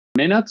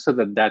minute so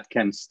that that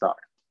can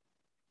start.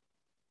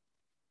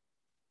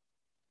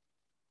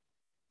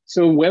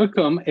 So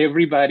welcome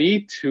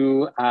everybody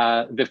to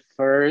the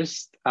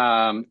first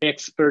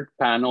expert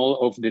panel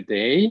of the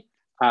day.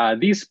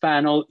 This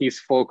panel is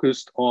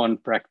focused on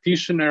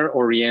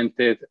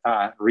practitioner-oriented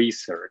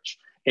research.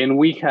 And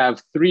we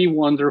have three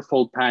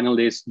wonderful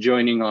panelists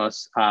joining us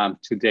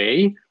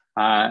today.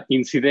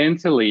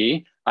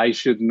 Incidentally, I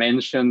should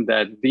mention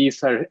that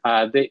these are,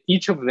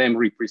 each of them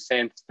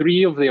represent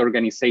three of the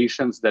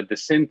organizations that the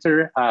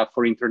Center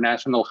for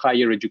International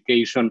Higher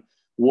Education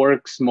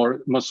works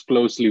most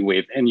closely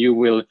with, and you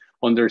will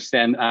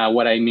understand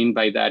what I mean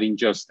by that in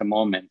just a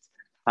moment.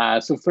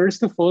 So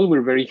first of all,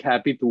 we're very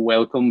happy to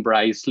welcome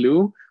Bryce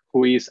Liu,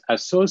 who is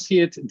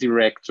Associate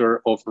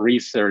Director of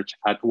Research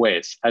at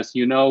WES. As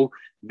you know,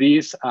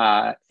 this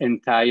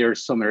entire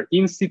summer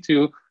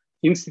institute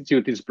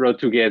is brought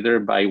together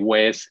by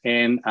WES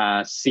and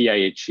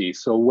CIHE.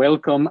 So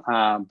welcome,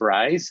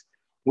 Bryce.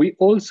 We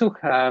also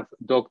have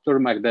Dr.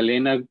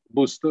 Magdalena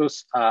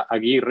Bustos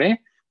Aguirre,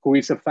 who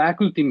is a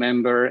faculty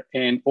member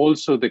and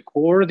also the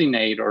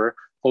coordinator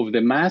of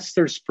the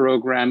master's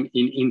program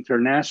in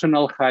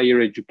international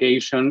higher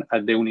education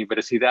at the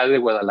Universidad de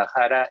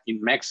Guadalajara in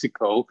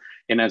Mexico.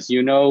 And as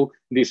you know,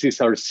 this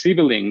is our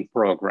sibling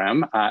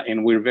program,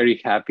 and we're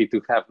very happy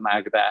to have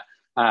Magda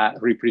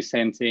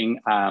representing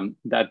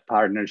that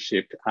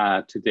partnership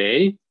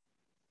today.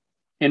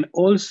 And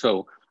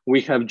also, we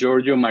have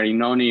Giorgio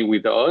Marinoni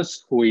with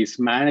us, who is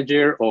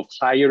Manager of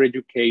Higher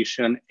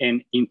Education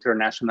and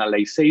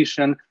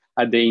Internationalization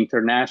at the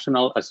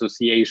International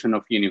Association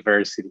of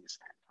Universities.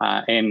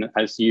 And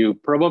as you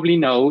probably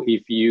know,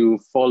 if you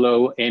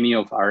follow any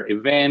of our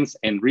events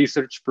and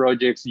research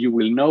projects, you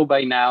will know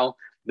by now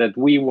that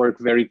we work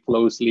very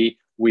closely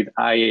with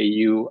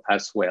IAU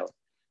as well.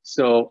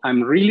 So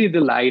I'm really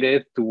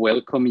delighted to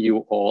welcome you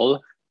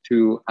all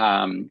to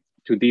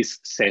this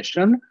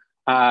session.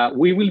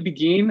 We will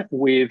begin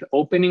with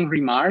opening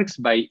remarks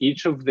by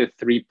each of the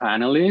three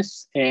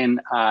panelists, and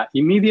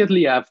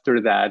immediately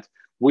after that,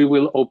 we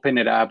will open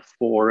it up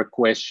for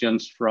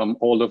questions from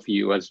all of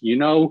you. As you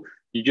know,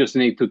 you just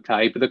need to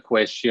type the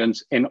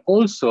questions, and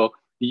also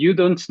you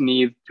don't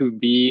need to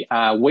be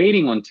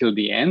waiting until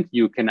the end.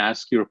 You can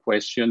ask your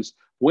questions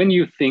when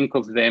you think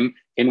of them,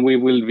 and we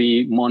will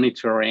be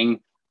monitoring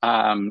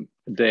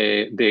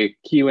the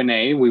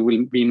Q&A. We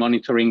will be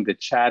monitoring the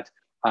chat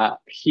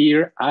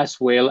here as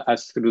well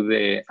as through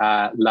the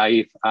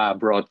live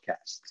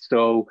broadcast.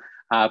 So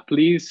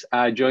please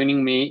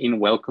joining me in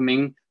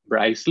welcoming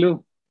Bryce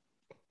Liu.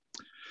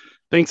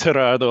 Thanks,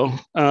 Gerardo.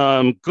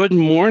 Good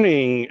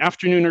morning,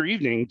 afternoon, or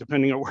evening,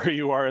 depending on where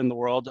you are in the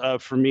world.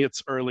 For me,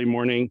 it's early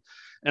morning,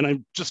 and I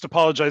just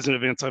apologize in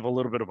advance. I have a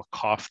little bit of a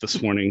cough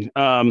this morning.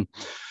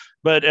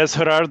 But as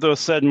Gerardo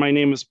said, my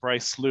name is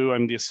Bryce Liu.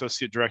 I'm the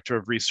Associate Director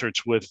of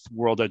Research with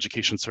World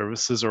Education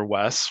Services, or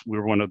WES.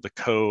 We're one of the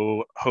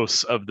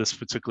co-hosts of this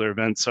particular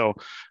event, so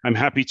I'm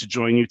happy to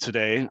join you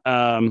today.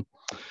 I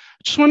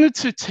just wanted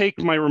to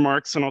take my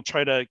remarks, and I'll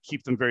try to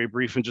keep them very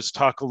brief, and just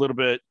talk a little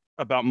bit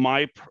about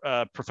my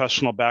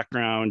professional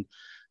background,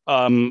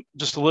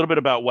 just a little bit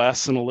about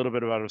WES, and a little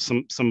bit about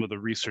some of the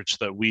research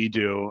that we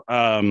do.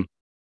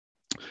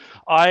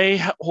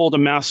 I hold a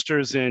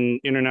master's in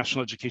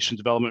international education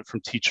development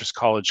from Teachers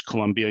College,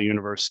 Columbia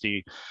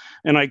University.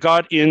 And I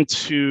got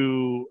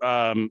into,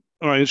 or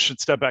I should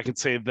step back and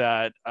say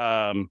that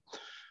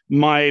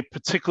my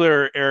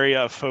particular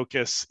area of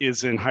focus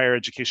is in higher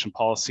education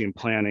policy and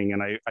planning.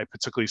 And I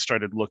particularly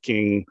started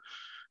looking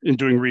and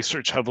doing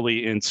research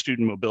heavily in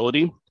student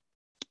mobility.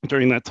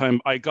 During that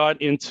time, I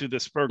got into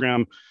this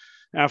program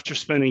after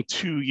spending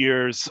 2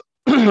 years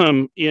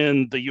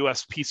in the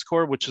U.S. Peace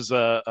Corps, which is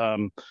a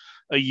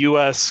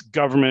U.S.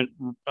 government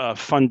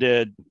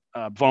funded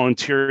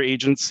volunteer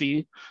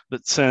agency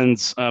that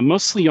sends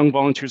mostly young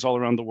volunteers all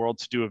around the world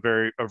to do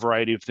a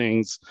variety of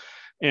things.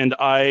 And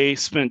I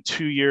spent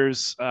 2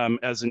 years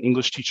as an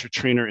English teacher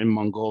trainer in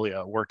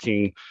Mongolia,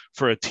 working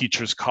for a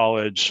teacher's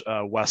college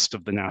west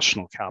of the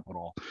national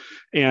capital.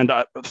 And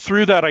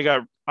through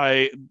that,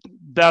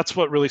 that's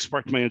what really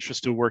sparked my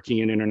interest in working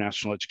in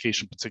international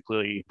education,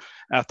 particularly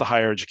at the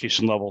higher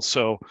education level.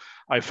 So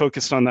I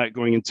focused on that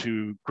going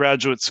into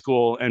graduate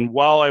school. And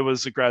while I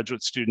was a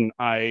graduate student,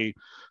 I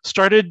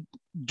started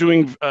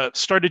doing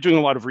a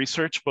lot of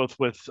research, both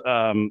with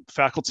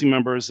faculty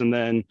members and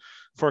then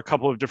for a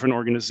couple of different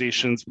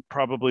organizations,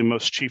 probably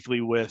most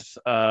chiefly with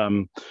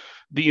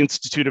the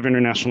Institute of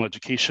International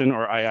Education,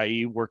 or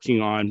IIE, working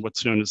on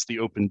what's known as the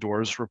Open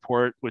Doors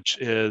Report, which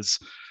is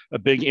a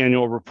big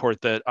annual report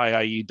that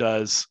IIE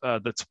does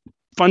that's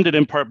funded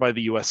in part by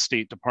the US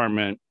State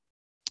Department,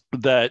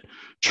 that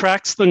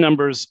tracks the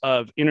numbers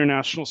of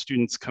international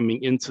students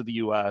coming into the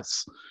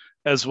US,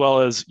 as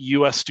well as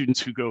US students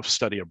who go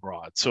study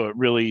abroad. So it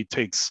really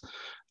takes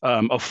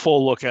a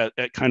full look at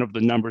kind of the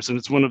numbers. And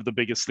it's one of the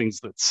biggest things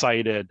that's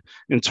cited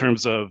in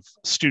terms of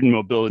student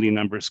mobility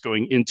numbers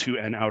going into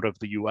and out of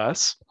the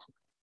US.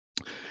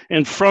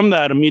 And from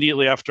that,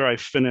 immediately after I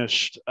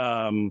finished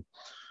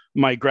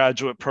my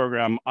graduate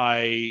program,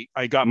 I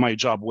got my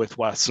job with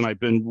WES, and I've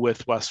been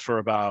with WES for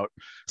about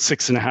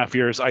 6.5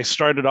 years. I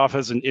started off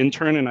as an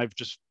intern, and I've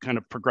just kind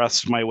of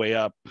progressed my way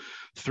up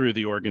through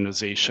the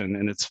organization,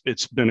 and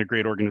it's been a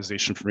great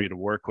organization for me to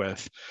work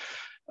with.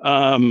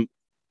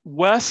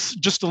 WES,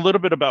 just a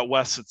little bit about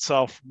WES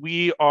itself.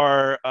 We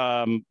are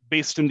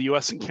based in the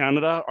US and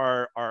Canada.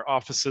 Our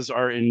offices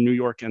are in New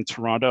York and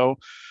Toronto,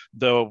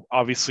 though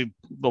obviously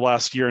the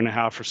last year and a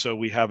half or so,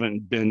 we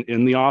haven't been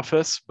in the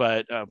office,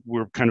 but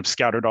we're kind of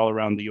scattered all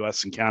around the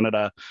US and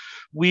Canada.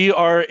 We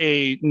are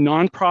a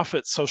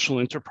nonprofit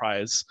social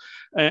enterprise,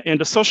 and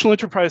a social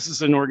enterprise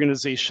is an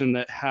organization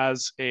that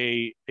has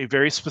a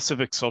very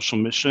specific social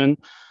mission.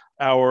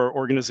 Our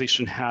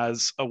organization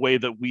has a way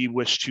that we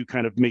wish to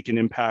kind of make an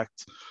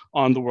impact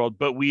on the world,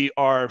 but we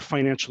are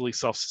financially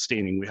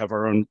self-sustaining. We have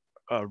our own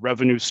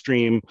revenue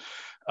stream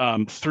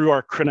through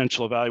our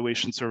credential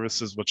evaluation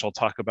services, which I'll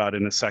talk about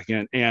in a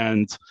second.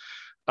 And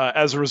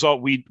as a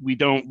result, we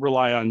don't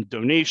rely on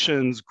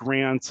donations,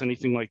 grants,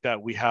 anything like that.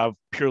 We have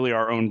purely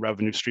our own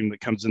revenue stream that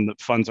comes in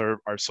that funds our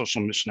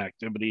social mission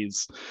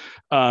activities.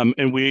 And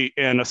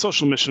a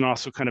social mission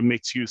also kind of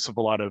makes use of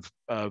a lot of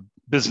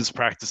business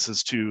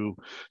practices to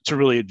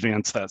really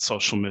advance that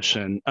social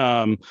mission.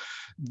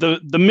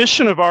 The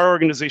mission of our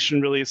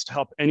organization really is to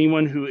help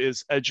anyone who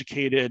is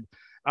educated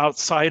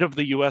outside of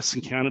the US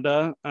and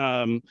Canada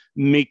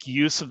make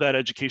use of that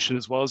education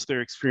as well as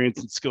their experience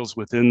and skills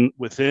within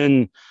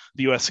the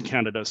US and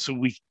Canada. So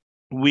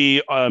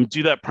we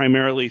do that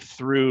primarily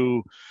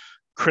through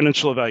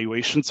credential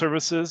evaluation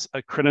services.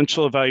 A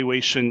credential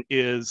evaluation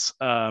is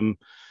an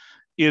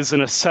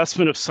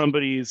assessment of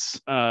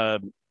somebody's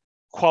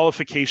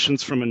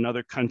qualifications from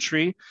another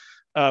country,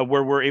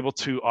 where we're able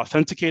to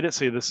authenticate it,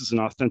 say this is an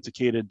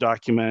authenticated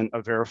document,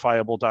 a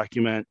verifiable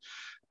document,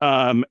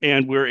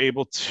 and we're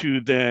able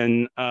to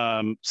then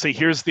say,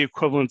 here's the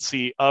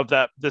equivalency of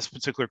this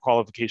particular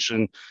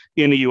qualification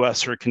in a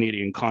US or a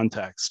Canadian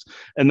context.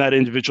 And that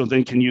individual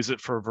then can use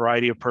it for a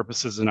variety of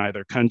purposes in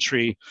either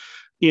country.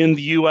 In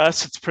the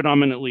US, it's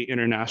predominantly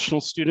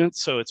international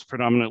students, so it's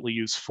predominantly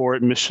used for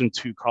admission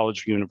to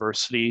college or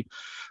university.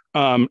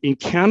 In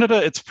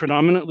Canada, it's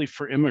predominantly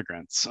for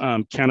immigrants.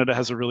 Canada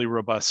has a really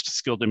robust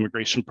skilled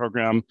immigration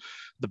program,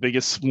 the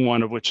biggest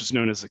one of which is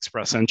known as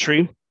Express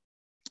Entry.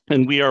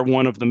 And we are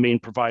one of the main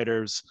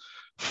providers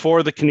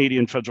for the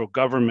Canadian federal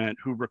government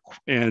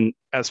and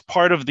as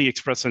part of the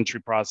Express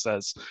Entry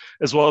process,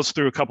 as well as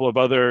through a couple of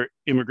other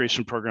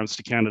immigration programs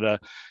to Canada,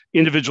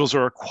 individuals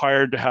are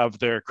required to have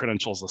their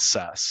credentials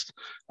assessed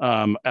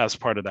as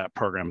part of that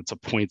program. It's a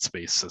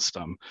points-based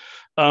system.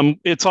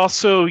 It's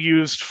also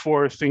used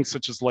for things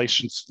such as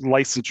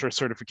licensure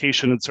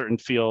certification in certain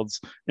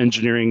fields,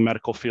 engineering,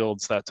 medical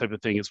fields, that type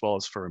of thing, as well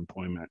as for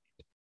employment.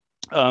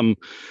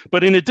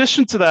 But in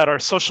addition to that, our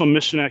social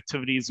mission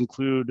activities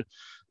include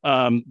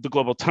the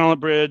Global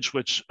Talent Bridge,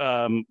 which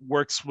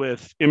works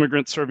with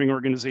immigrant serving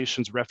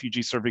organizations,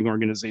 refugee serving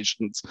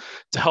organizations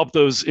to help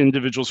those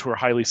individuals who are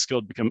highly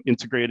skilled become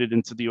integrated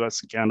into the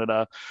US and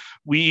Canada.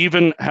 We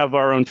even have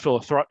our own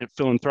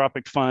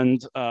philanthropic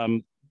fund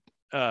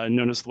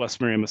known as the West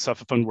Marion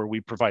Massafa Fund, where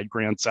we provide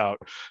grants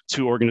out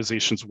to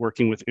organizations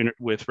working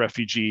with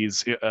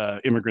refugees,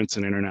 immigrants,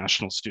 and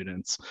international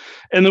students.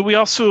 And then we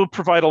also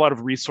provide a lot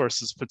of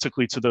resources,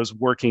 particularly to those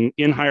working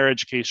in higher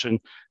education,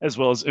 as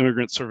well as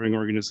immigrant serving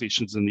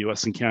organizations in the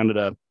US and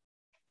Canada.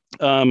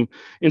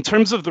 In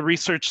terms of the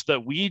research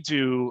that we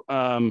do,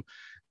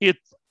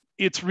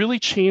 it's really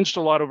changed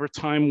a lot over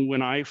time.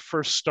 When I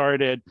first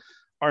started,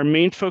 our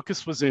main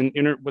focus was in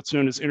what's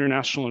known as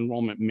international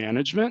enrollment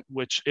management,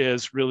 which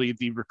is really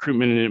the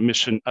recruitment and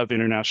admission of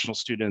international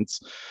students,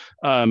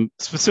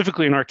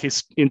 specifically in our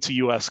case into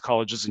US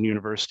colleges and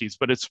universities,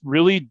 but it's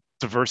really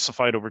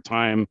diversified over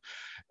time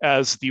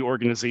as the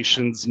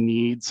organization's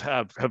needs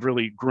have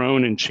really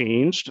grown and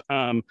changed.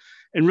 And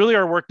really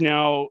our work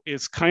now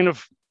is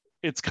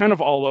it's kind of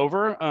all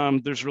over.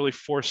 There's really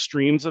 4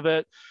 streams of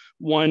it.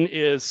 One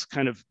is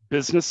kind of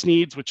business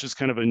needs, which is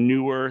kind of a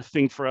newer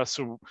thing for us.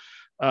 So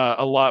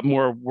a lot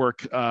more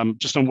work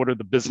just on what are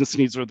the business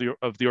needs of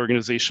the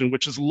organization,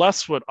 which is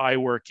less what I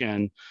work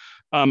in.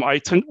 I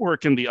tend to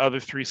work in the other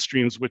 3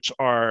 streams, which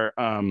are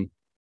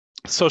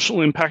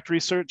social impact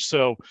research.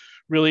 So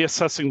really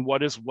assessing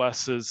what is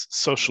WES's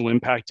social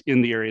impact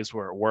in the areas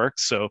where it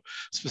works. So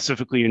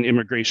specifically in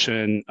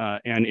immigration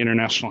and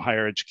international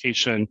higher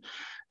education,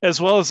 as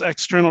well as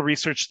external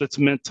research that's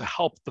meant to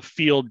help the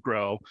field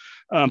grow.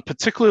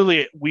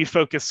 Particularly, we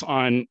focus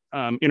on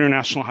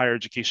international higher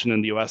education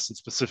in the US and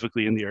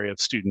specifically in the area of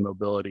student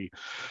mobility.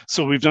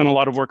 So we've done a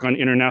lot of work on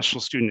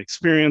international student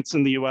experience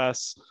in the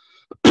US.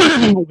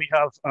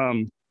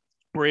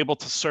 We're able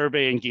to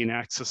survey and gain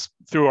access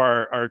through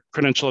our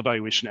credential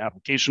evaluation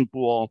application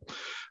pool.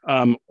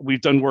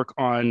 We've done work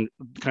on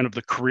kind of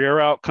the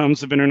career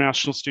outcomes of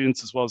international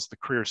students, as well as the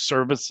career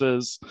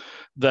services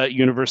that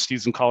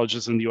universities and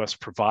colleges in the US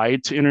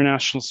provide to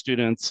international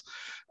students.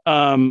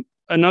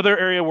 Another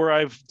area where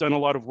I've done a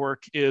lot of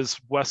work is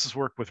WES's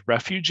work with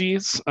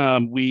refugees.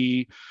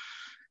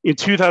 In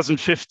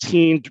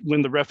 2015,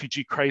 when the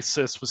refugee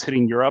crisis was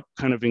hitting Europe,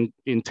 kind of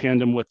in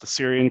tandem with the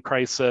Syrian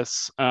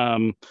crisis,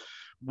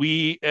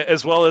 we,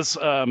 as well as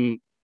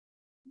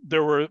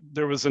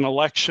there was an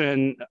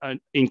election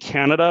in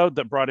Canada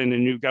that brought in a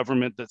new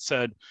government that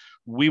said,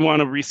 we want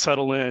to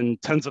resettle in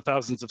tens of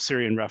thousands of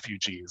Syrian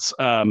refugees.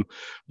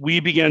 We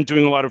began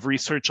doing a lot of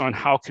research on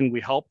how can we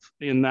help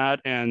in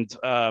that. And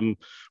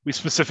we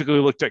specifically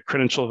looked at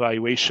credential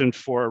evaluation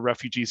for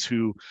refugees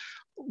who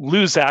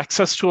lose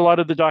access to a lot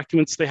of the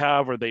documents they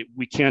have, or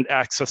we can't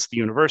access the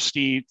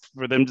university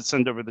for them to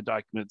send over the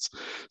documents.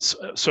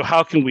 So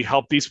how can we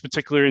help these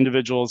particular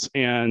individuals?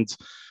 And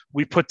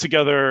we put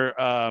together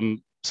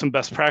some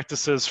best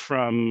practices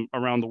from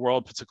around the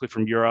world, particularly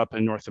from Europe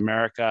and North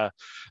America,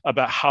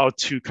 about how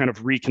to kind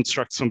of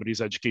reconstruct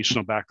somebody's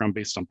educational background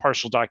based on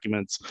partial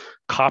documents,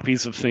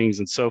 copies of things,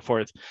 and so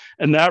forth.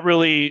 And that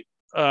really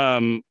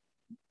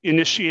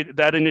initiated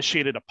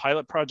a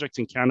pilot project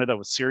in Canada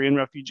with Syrian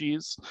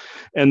refugees,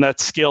 and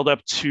that scaled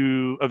up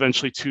to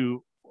eventually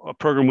to a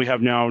program we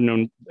have now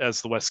known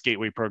as the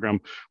WES-CIHE program,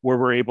 where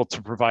we're able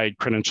to provide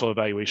credential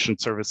evaluation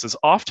services,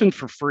 often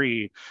for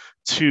free,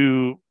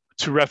 to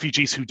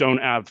refugees who don't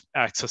have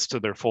access to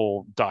their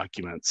full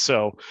documents.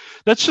 So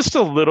that's just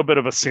a little bit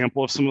of a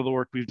sample of some of the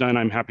work we've done.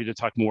 I'm happy to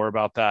talk more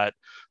about that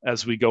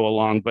as we go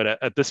along, but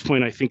at this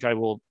point, I think I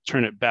will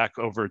turn it back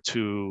over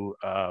to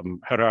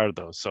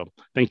Gerardo. So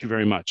thank you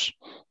very much.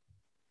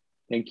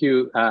 Thank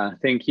you,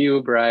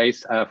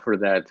 Bryce, for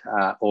that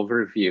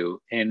overview.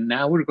 And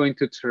now we're going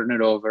to turn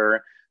it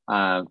over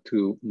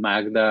to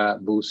Magda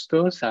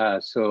Bustos.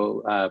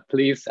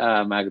 Please,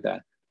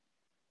 Magda.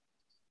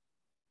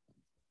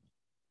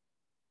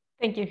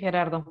 Thank you,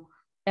 Gerardo.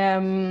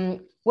 Nice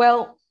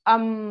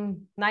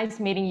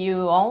meeting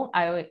you all.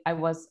 I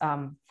was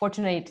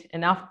fortunate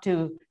enough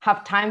to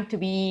have time to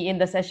be in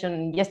the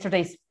session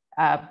yesterday's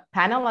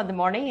panel in the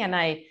morning, and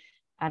I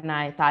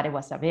thought it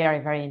was a very,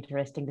 very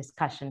interesting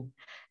discussion,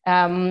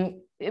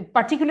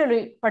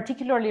 particularly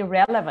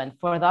relevant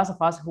for those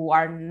of us who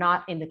are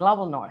not in the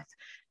global north,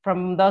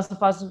 from those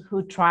of us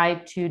who try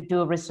to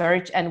do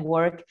research and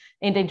work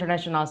in the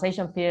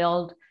internationalization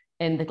field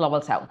in the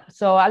global south.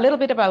 So a little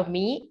bit about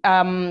me.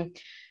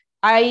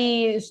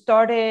 I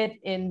started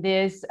in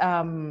this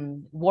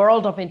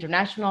world of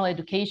international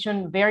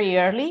education very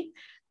early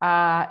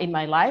in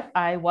my life.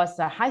 I was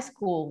a high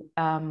school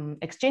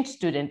exchange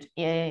student.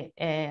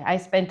 I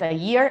spent a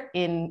year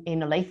in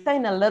Olathe,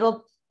 in a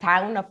little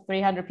town of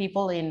 300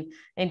 people in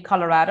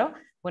Colorado,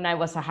 when I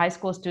was a high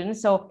school student.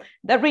 So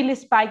that really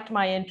spiked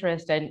my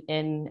interest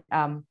in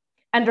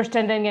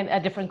understanding a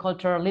different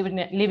culture,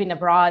 living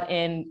abroad,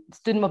 and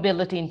student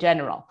mobility in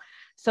general.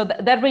 So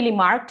that really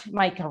marked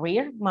my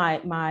career, my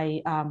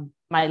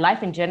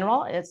life in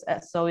general.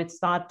 So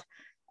it's not,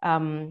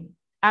 I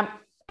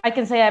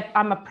can say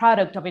I'm a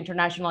product of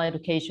international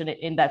education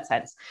in that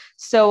sense.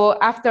 So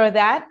after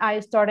that,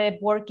 I started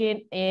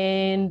working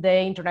in the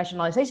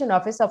internationalization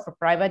office of a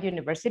private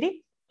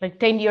university. Like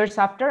 10 years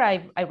after,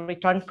 I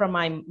returned from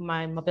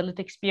my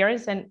mobility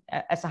experience and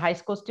as a high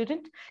school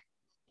student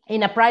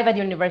in a private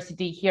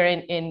university here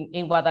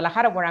in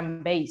Guadalajara, where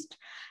I'm based.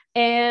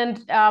 And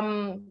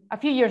a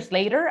few years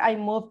later, I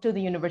moved to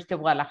the University of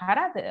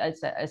Guadalajara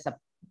as a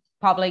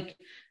public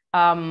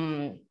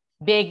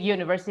big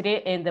university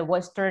in the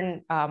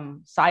western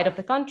side of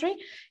the country.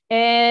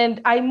 And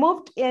I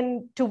moved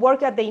in to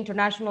work at the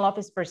international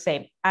office per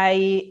se.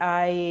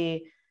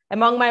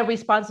 Among my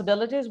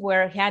responsibilities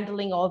were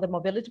handling all the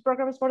mobility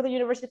programs for the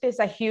university. It's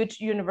a huge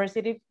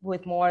university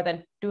with more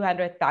than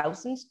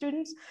 200,000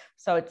 students.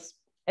 So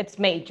it's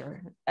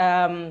major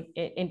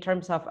in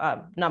terms of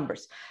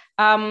numbers.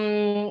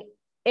 And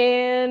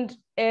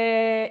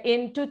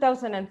in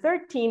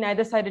 2013, I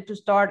decided to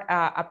start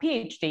a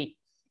PhD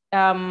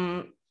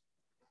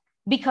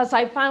because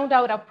I found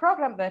out a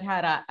program that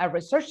had a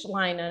research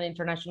line on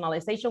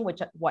internationalization, which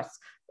was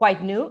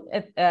quite new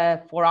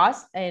for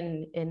us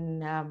in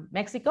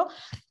Mexico,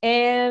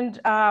 and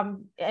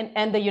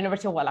the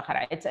University of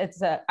Guadalajara.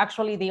 It's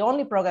actually the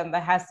only program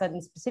that has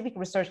a specific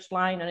research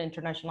line on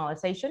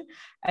internationalization.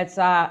 It's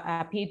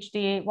a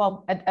PhD,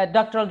 a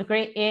doctoral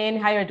degree in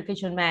higher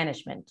education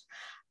management.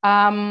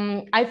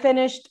 I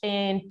finished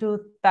in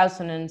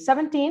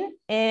 2017,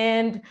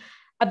 and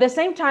at the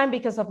same time,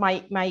 because of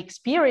my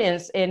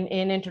experience in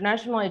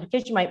international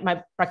education,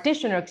 my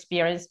practitioner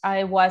experience,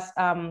 I was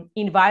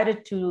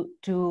invited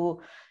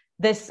to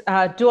this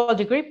dual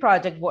degree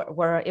project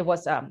where it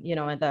was, in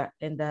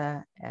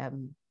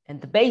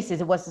the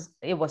basis,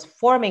 it was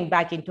forming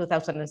back in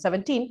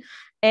 2017,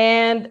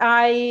 and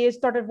I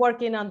started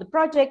working on the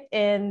project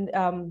and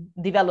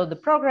developed the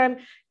program,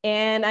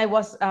 and I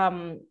was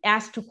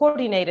asked to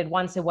coordinate it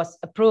once it was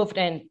approved,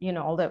 and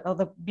all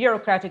the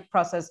bureaucratic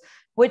process,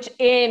 which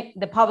in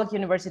the public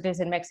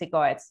universities in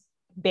Mexico, it's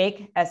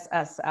big, as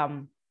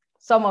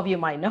some of you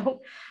might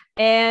know.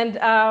 And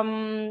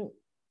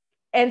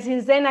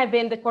since then, I've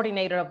been the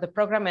coordinator of the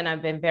program, and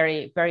I've been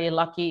very, very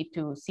lucky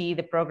to see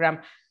the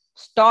program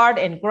start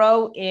and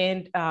grow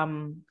and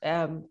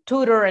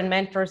tutor and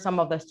mentor some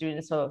of the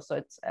students. So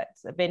it's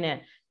been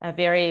a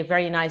very,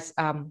 very nice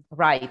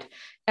ride.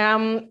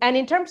 And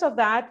in terms of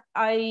that,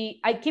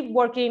 I keep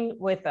working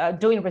with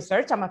doing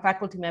research. I'm a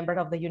faculty member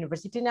of the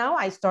university now.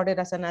 I started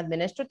as an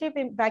administrative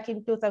back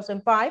in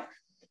 2005.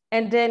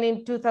 And then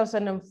in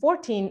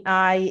 2014,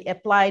 I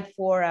applied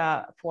for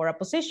a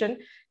position,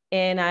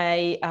 and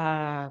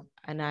I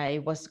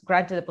was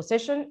granted a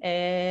position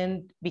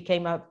and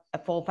became a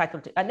full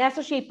faculty, an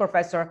associate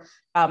professor.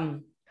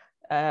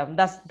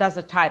 That's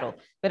the title,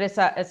 but it's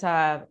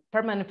a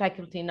permanent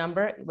faculty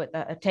number with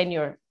a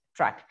tenure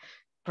track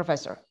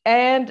professor.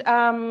 And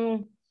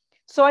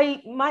so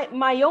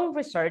my own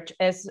research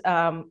is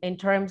in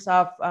terms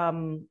of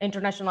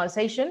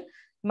internationalization.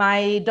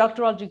 My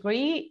doctoral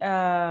degree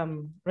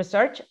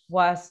research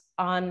was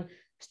on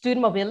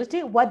student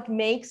mobility, what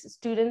makes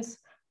students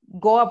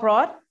go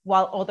abroad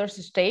while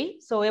others stay.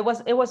 So it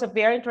was a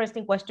very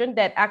interesting question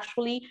that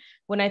actually,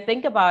 when I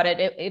think about it,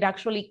 it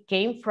actually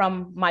came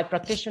from my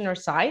practitioner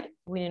side.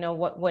 You know,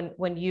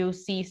 when you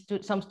see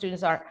some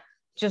students are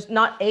just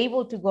not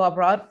able to go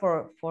abroad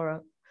for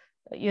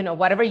you know,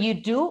 whatever you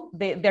do,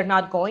 they're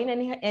not going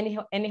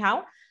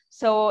anyhow.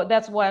 So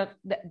that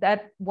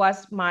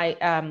was my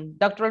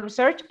doctoral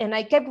research, and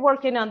I kept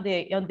working on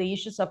the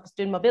issues of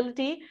student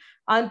mobility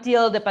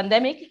until the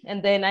pandemic,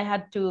 and then I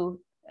had to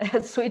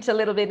switch a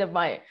little bit of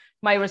my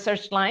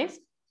research lines.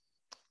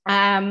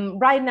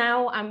 Right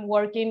now,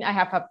 I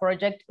have a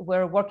project.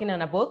 We're working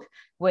on a book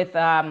with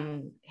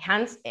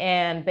Hans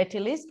and Betty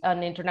List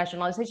on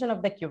internationalization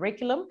of the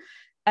curriculum,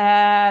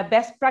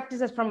 best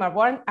practices from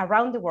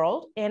around the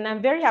world. And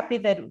I'm very happy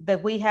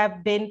that we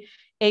have been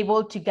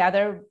able to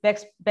gather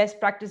best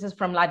practices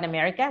from Latin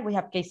America. We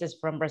have cases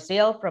from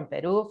Brazil, from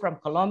Peru, from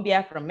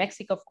Colombia, from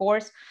Mexico, of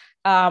course,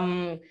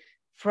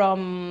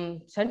 from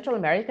Central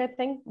America. I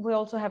think we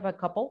also have a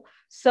couple.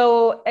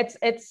 So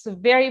it's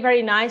very,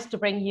 very nice to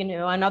bring, you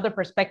know, another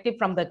perspective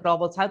from the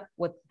global south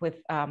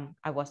with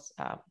I was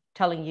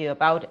telling you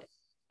about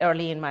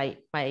early in my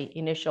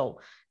initial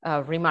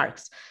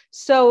remarks.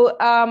 So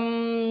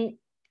I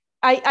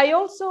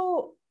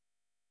also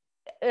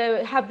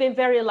have been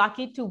very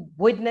lucky to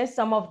witness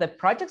some of the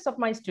projects of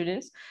my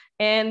students,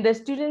 and the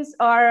students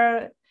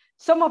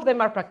some of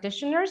them are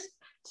practitioners,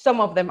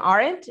 some of them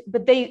aren't,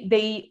 but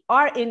they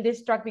are in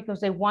this track because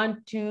they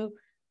want to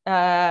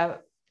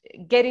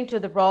get into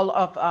the role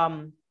of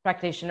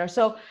practitioner.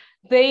 So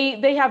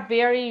they have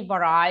very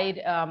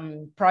varied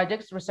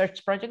projects,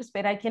 research projects,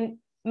 but I can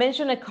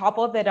mention a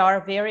couple that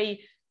are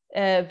very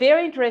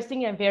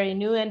interesting and very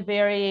new and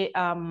very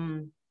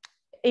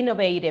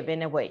innovative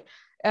in a way.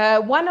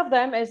 One of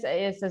them is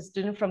a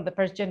student from the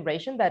first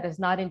generation that is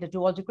not in the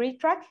dual degree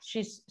track.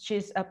 She's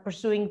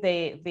pursuing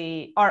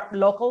our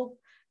local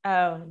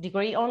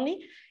degree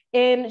only,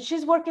 and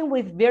she's working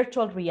with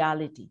virtual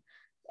reality.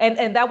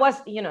 And that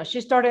was, you know, she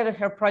started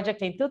her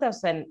project in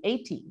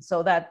 2018.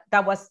 So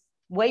that was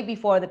way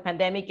before the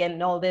pandemic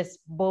and all this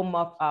boom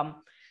of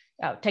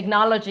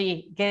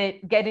technology,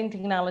 getting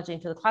technology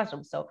into the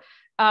classroom. So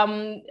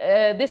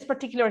this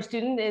particular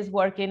student is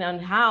working on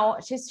how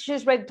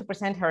she's ready to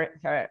present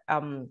her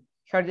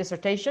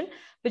dissertation,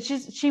 but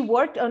she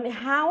worked on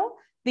how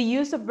the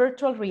use of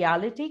virtual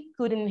reality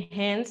could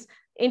enhance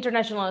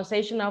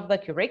internationalization of the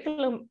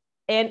curriculum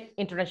and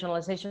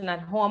internationalization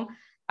at home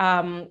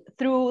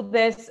through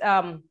these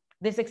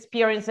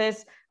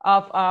experiences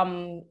of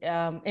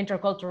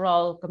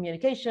intercultural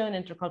communication,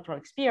 intercultural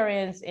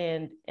experience,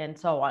 and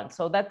so on.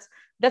 So that's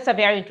a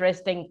very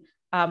interesting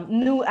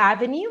new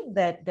avenue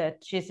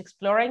that she's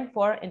exploring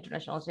for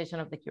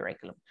internationalization of the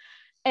curriculum.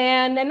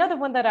 And another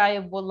one that I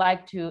would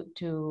like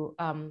to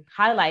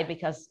highlight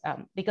because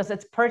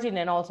it's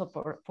pertinent also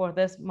for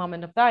this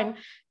moment of time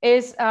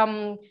is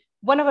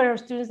one of our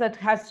students that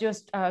has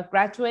just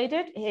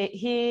graduated.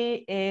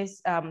 He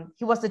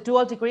was a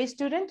dual degree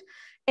student,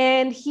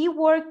 and he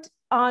worked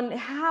on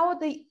how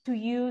to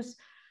use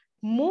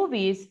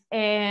movies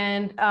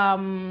and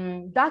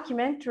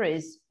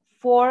documentaries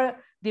for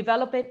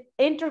developing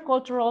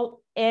intercultural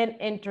and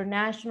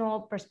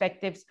international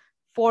perspectives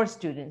for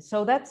students.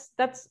 So that's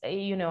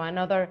you know,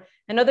 another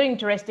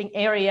interesting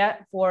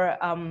area for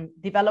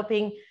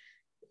developing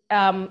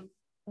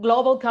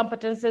global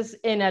competences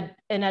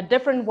in a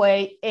different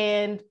way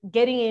and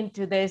getting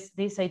into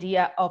this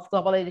idea of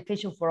global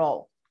education for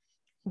all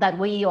that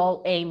we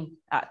all aim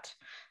at.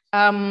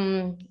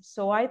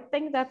 So I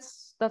think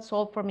that's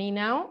all for me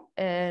now,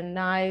 and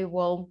I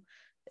will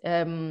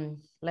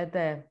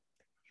let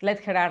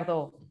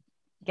Gerardo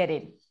get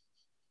in.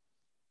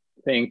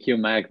 Thank you,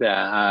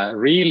 Magda.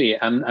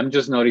 Really, I'm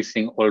just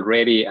noticing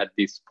already at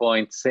this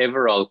point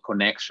several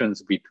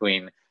connections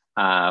between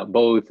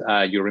both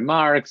your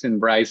remarks and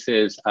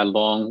Bryce's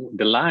along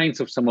the lines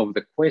of some of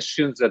the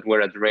questions that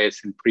were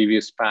addressed in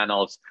previous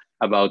panels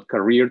about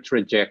career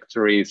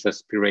trajectories,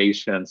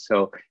 aspirations.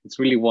 So it's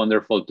really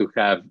wonderful to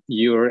have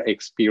your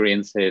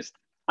experiences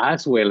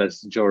as well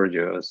as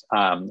Giorgio's,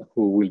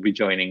 who will be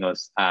joining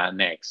us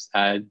next.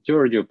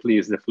 Giorgio,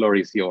 please, the floor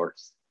is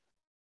yours.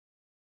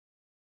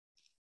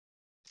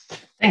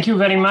 Thank you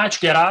very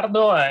much,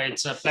 Gerardo.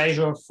 It's a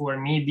pleasure for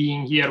me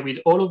being here with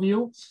all of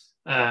you.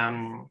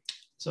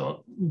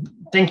 So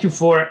thank you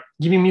for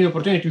giving me the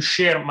opportunity to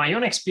share my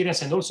own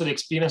experience and also the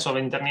experience of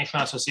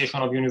International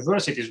Association of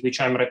Universities,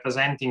 which I'm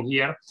representing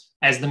here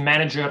as the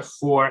manager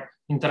for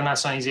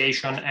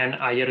internationalization and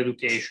higher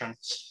education.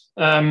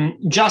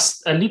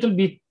 Just a little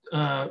bit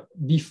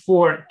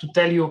before to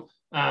tell you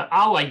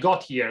how I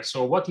got here.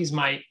 So what is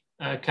my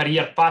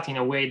career path in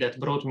a way that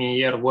brought me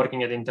here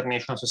working at the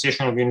International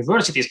Association of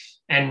Universities,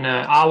 and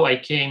how I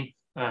came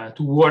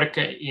to work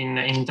in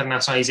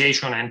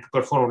internationalization and to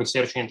perform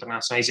research in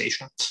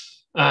internationalization.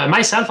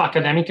 Myself,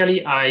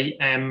 academically, I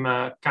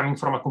am coming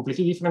from a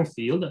completely different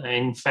field.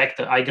 In fact,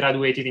 I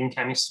graduated in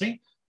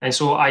chemistry, and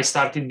so I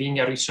started being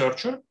a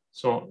researcher.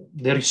 So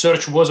the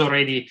research was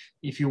already,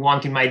 if you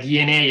want, in my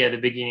DNA at the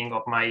beginning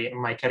of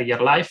my career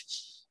life.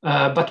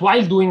 But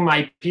while doing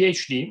my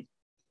PhD,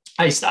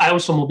 I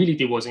also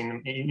mobility was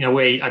in a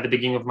way at the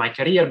beginning of my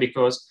career,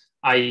 because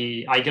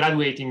I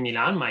graduated in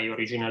Milan, my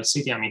original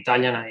city. I'm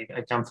Italian, I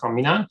come from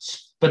Milan.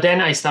 But then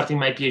I started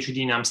my PhD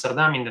in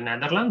Amsterdam in the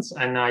Netherlands,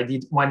 and I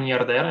did 1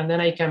 year there. And then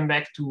I came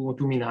back to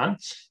Milan.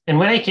 And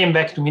when I came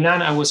back to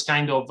Milan, I was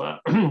kind of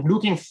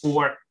looking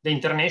for the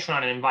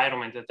international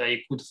environment that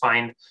I could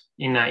find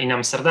in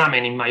Amsterdam.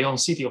 And in my own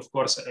city, of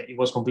course, it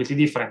was completely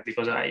different,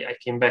 because I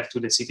came back to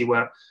the city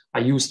where I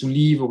used to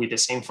live with the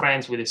same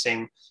friends, with the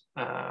same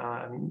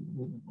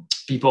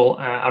people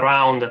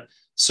around.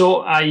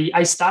 So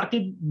I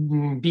started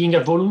being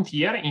a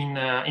volunteer in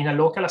a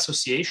local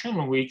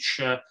association,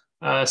 which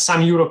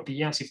some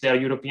Europeans, if there are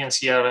Europeans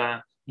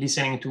here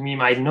listening to me,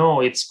 might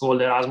know. It's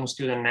called Erasmus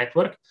Student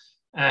Network,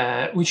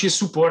 which is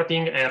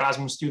supporting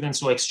Erasmus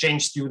students or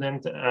exchange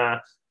students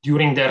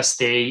during their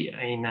stay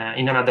in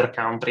another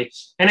country.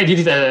 And I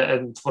did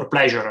it for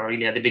pleasure,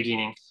 really, at the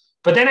beginning.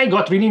 But then I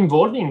got really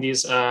involved in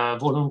this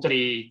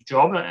voluntary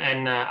job,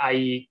 and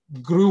I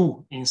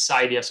grew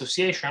inside the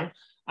association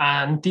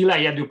until I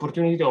had the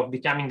opportunity of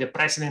becoming the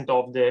president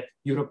of the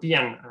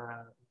European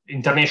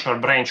international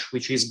branch,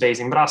 which is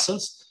based in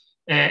Brussels.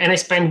 And I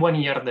spent 1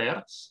 year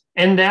there.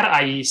 And there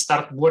I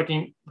started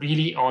working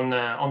really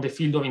on the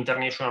field of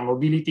international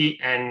mobility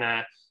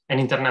and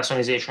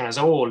internationalization as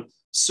a whole.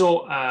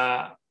 So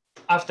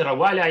after a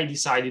while, I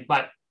decided,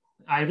 but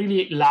I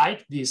really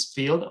like this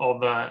field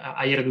of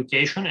higher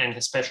education, and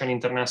especially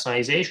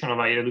internationalization of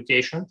higher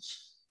education.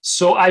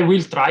 So I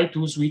will try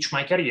to switch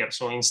my career.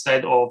 So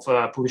instead of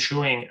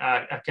pursuing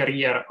a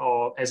career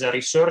as a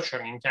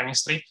researcher in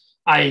chemistry,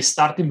 I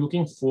started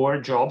looking for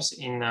jobs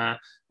in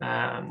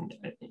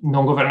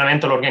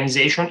non-governmental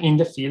organization in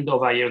the field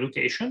of higher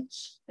education,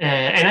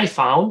 and I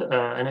found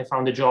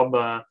a job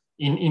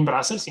in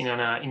Brussels in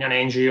an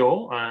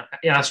NGO,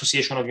 an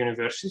association of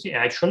university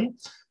actually,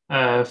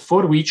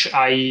 for which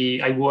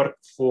I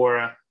worked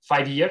for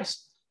 5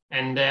 years.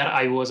 And there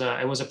I was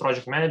a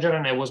project manager,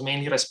 and I was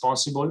mainly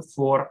responsible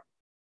for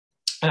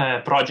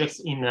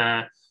projects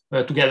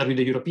together with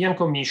the European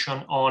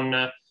Commission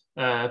on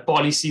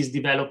policies,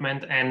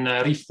 development, and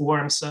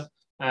reforms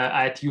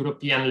at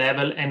European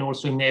level, and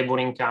also in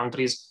neighboring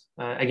countries.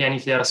 Again,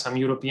 if there are some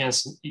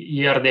Europeans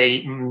here,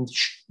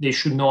 they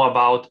should know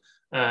about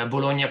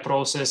Bologna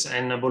process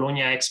and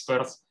Bologna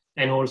experts,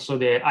 and also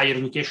the higher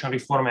education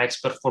reform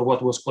expert for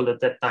what was called at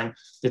that time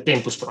the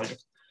Tempus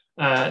project.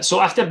 So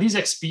after this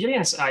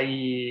experience,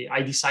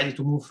 I decided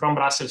to move from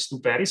Brussels to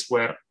Paris,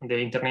 where the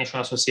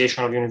International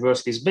Association of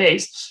Universities is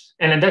based.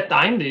 And at that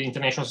time, the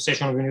International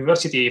Association of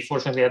Universities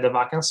fortunately had a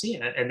vacancy,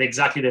 and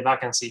exactly the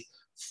vacancy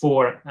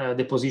for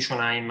the position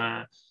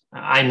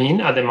I'm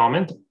in at the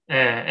moment.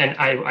 And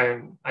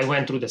I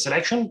went through the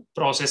selection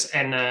process,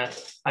 and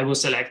I was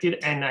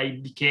selected, and I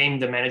became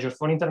the manager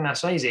for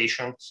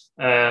internationalization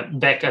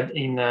back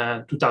in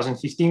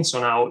 2015. So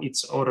now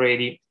it's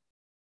already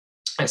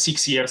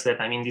 6 years that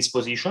I'm in this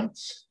position,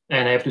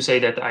 and I have to say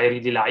that I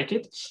really like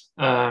it.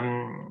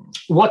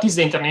 What is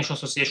the International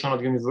Association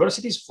of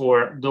Universities?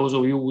 For those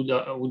of you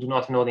who do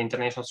not know the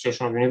International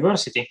Association of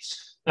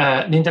Universities,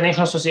 the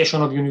International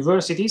Association of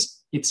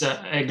Universities, it's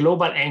a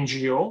global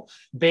NGO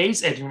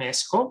based at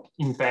UNESCO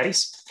in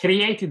Paris,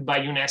 created by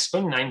UNESCO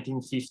in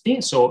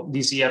 1950. So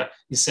this year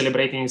is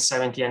celebrating its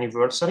 70th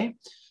anniversary.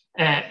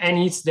 And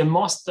it's the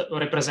most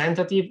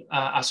representative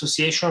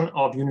association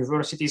of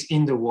universities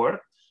in the world.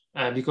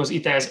 Because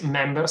it has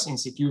members,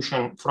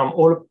 institutions from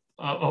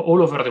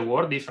all over the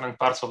world, different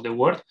parts of the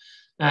world.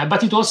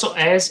 But it also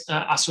has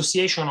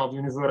association of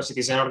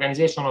universities and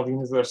organization of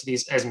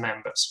universities as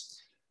members.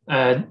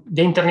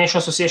 The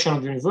International Association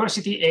of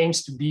University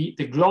aims to be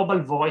the global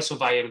voice of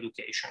higher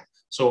education.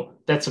 So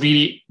that's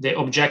really the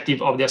objective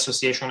of the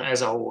association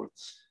as a whole.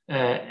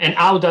 And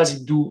how does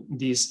it do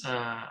this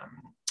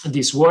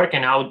work,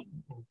 and how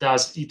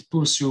does it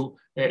pursue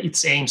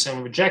its aims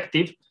and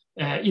objective?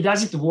 It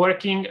does it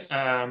working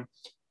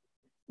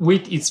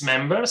with its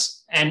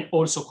members, and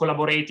also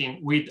collaborating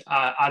with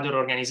other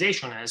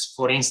organizations, as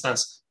for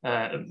instance,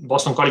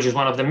 Boston College is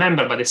one of the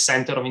members, but the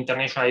Center of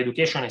International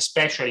Education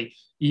especially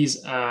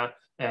is a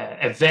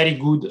very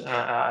good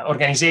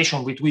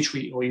organization with which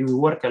we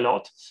work a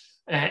lot.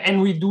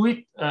 And we do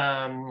it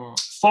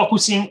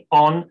focusing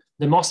on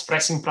the most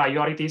pressing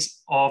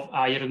priorities of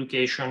higher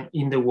education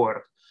in the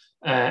world.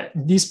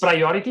 These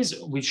priorities,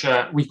 which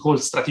we call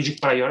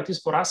strategic priorities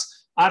for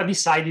us, are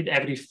decided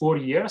every 4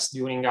 years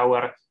during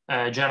our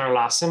General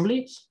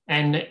Assembly.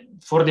 And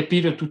for the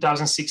period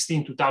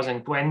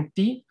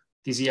 2016-2020,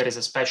 this year is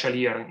a special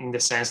year in the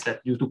sense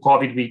that due to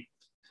COVID, we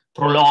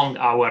prolonged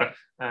our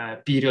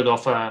period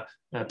of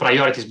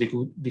priorities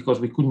because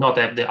we could not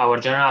have our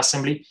General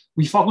Assembly.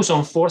 We focus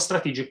on 4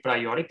 strategic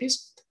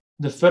priorities.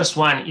 The first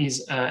one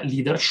is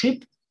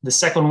leadership. The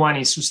second one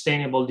is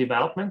sustainable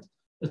development.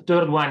 The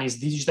third one is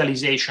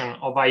digitalization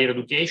of higher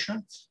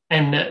education.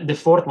 And the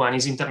fourth one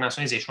is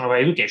internationalization of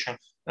higher education,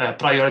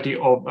 priority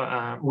of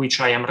which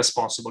I am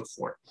responsible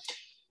for.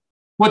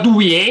 What do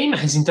we aim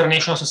as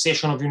International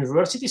Association of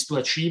Universities to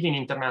achieve in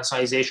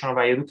internationalization of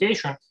higher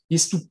education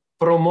is to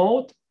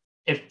promote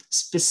a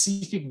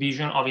specific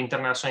vision of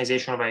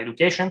internationalization of higher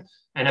education,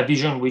 and a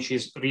vision which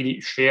is really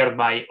shared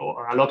by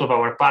a lot of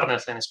our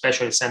partners, and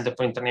especially the Center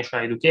for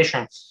International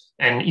Education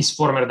and his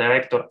former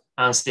director,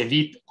 Hans de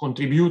Witt,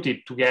 contributed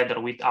together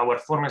with our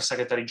former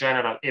Secretary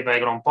General, Eva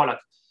Egron-Polak,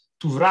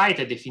 to write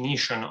a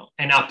definition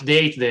and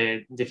update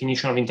the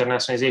definition of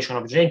internationalization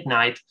of Jane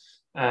Knight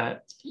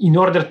in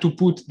order to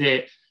put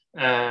the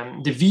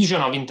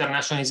vision of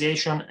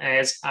internationalization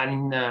as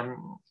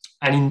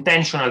an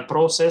intentional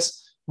process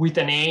with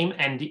an aim,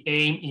 and the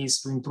aim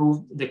is to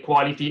improve the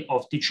quality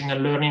of teaching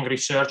and learning,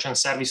 research, and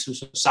service to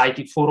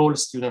society for all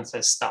students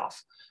and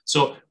staff.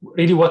 So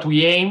really what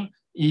we aim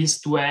is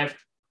to have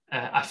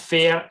a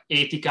fair,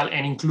 ethical,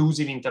 and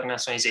inclusive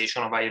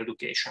internationalization of higher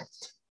education.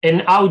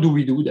 And how do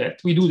we do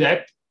that? We do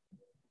that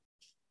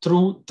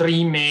through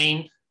 3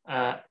 main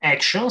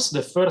actions.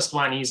 The first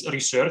one is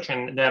research,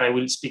 and there I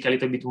will speak a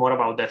little bit more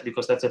about that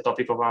because that's the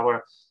topic of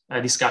our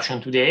discussion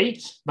today.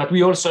 But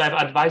we also have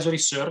advisory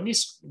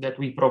service that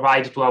we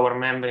provide to our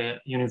member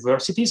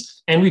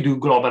universities, and we do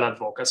global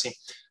advocacy.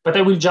 But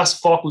I will just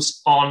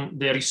focus on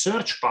the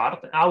research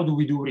part. How do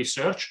we do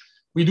research?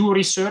 We do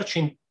research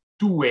in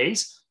 2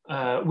 ways.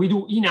 We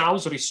do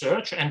in-house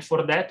research, and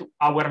for that,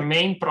 our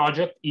main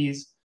project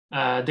is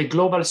the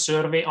Global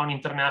Survey on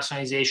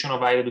Internationalization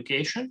of Higher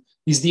Education.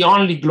 Is the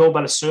only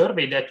global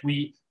survey that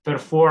we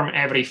perform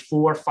every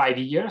 4 or 5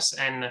 years,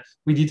 and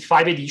we did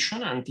 5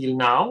 editions until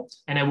now,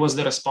 and I was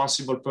the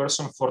responsible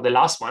person for the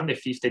last one, the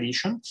 5th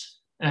edition.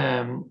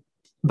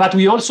 But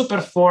we also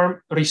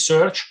perform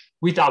research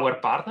with our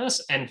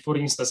partners, and for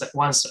instance,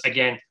 once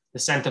again, the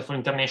Center for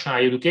International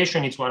Higher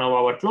Education is one of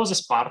our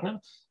closest partners,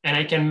 and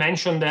I can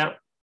mention there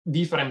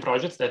different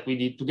projects that we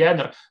did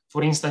together.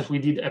 For instance, we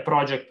did a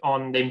project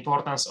on the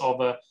importance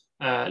of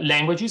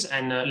languages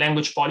and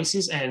language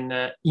policies and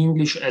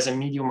English as a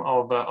medium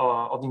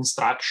of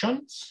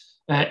instruction.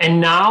 And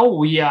now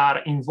we are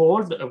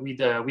involved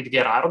with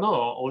Gerardo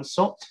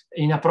also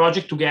in a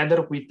project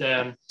together with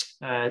the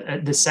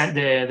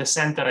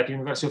center at the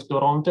University of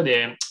Toronto,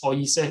 the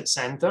WES-CIHE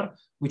Center,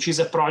 which is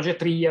a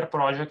project, 3-year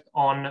project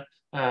on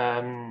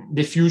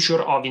the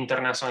future of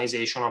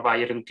internationalization of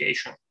higher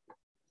education.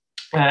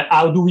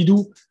 How do we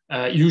do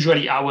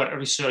usually our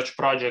research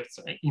projects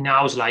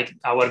in-house, like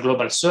our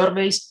global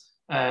surveys?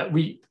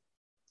 We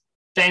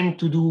tend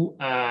to do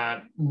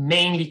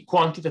mainly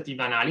quantitative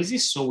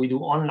analysis, so we do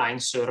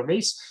online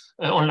surveys,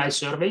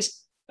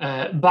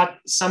 but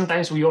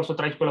sometimes we also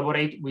try to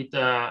collaborate with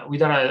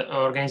other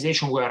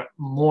organizations who are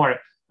more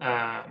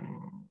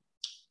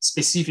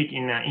specific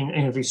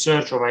in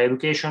research of higher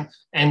education,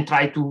 and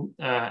try to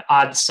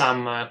add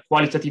some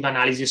qualitative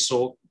analysis,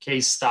 so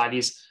case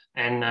studies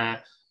and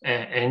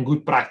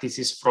good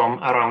practices from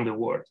around the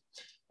world.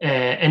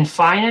 And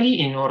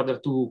finally, in order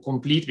to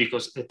complete,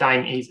 because the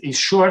time is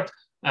short,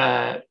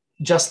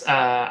 just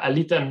a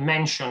little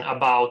mention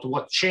about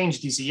what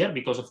changed this year,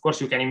 because of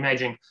course you can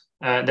imagine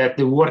that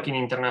the work in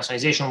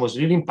internationalization was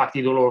really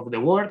impacted all over the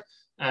world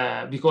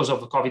because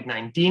of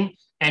COVID-19.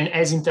 And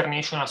as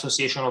International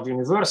Association of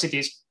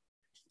Universities,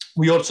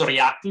 we also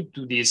reacted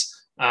to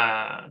this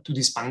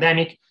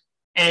pandemic.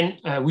 And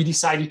we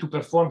decided to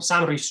perform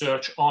some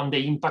research on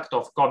the impact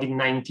of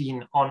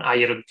COVID-19 on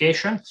higher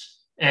education.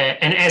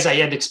 And as I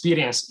had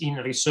experience in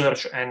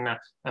research and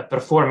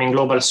performing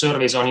global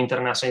surveys on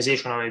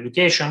internationalization of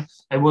education,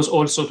 I was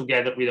also,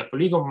 together with a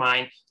colleague of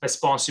mine,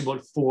 responsible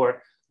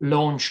for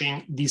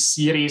launching this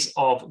series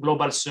of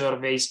global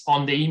surveys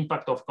on the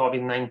impact of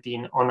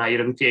COVID-19 on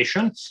higher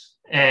education.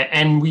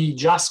 And we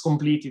just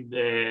completed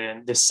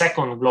the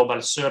second global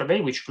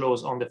survey, which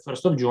closed on the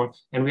 1st of June.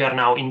 And we are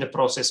now in the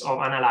process of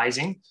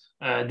analyzing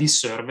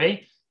this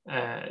survey.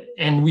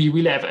 And we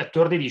will have a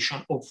 3rd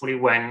edition, hopefully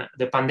when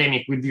the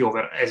pandemic will be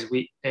over, as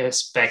we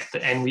expect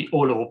and we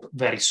all hope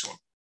very soon.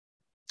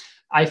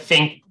 I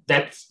think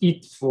that's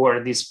it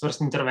for this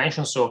first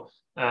intervention. So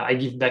I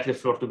give back the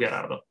floor to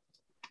Gerardo.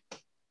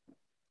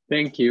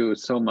 Thank you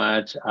so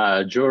much,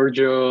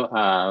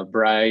 Giorgio,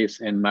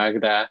 Bryce, and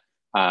Magda.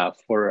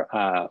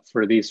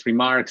 For these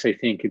remarks. I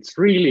think it's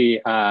really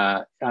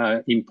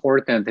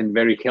important and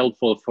very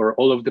helpful for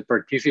all of the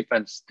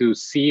participants to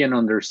see and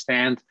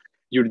understand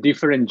your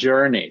different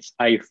journeys.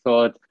 I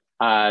thought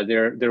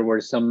there were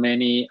so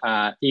many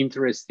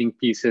interesting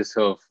pieces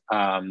of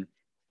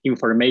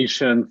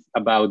information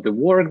about the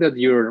work that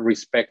your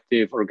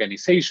respective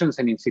organizations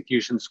and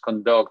institutions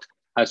conduct,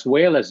 as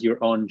well as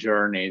your own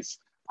journeys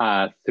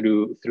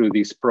through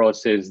this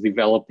process,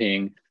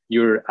 developing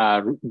your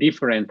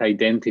different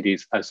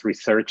identities as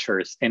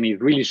researchers. And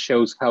it really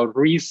shows how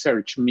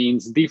research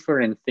means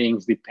different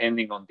things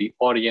depending on the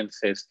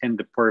audiences and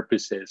the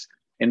purposes.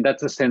 And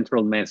that's a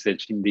central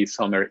message in this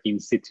Summer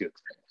Institute.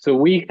 So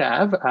we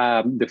have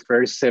the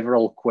first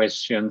several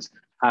questions.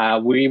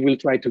 We will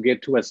try to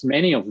get to as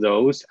many of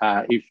those,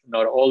 if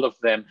not all of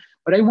them.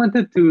 But I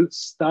wanted to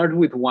start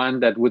with one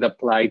that would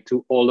apply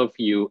to all of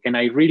you. And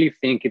I really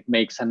think it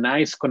makes a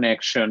nice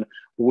connection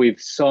with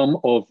some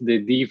of the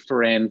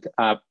different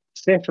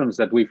sessions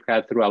that we've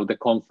had throughout the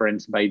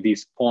conference by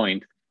this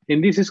point.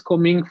 And this is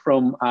coming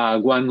from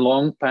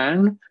Guanlong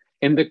Pan.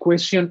 And the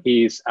question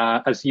is,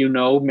 as you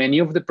know, many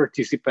of the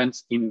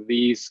participants in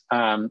this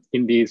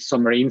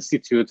Summer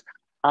Institute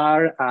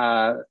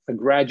are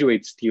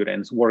graduate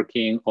students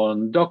working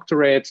on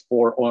doctorates,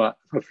 or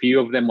a few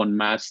of them on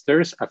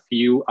masters, a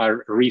few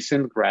are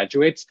recent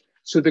graduates.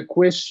 So the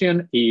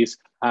question is,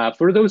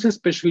 for those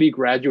especially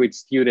graduate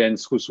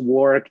students whose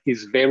work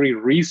is very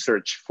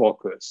research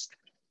focused,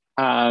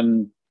 how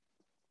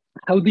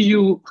do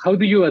you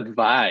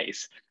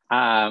advise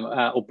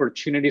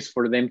opportunities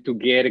for them to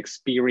get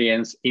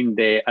experience in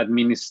the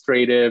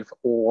administrative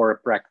or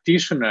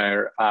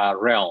practitioner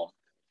realm?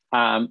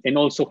 And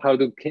also, how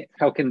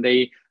can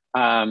they,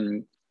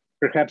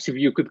 perhaps if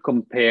you could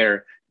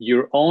compare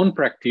your own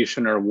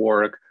practitioner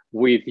work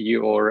with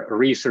your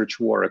research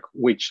work,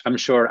 which I'm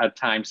sure at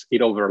times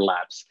it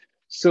overlaps.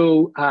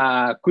 So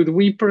could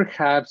we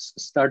perhaps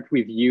start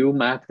with you,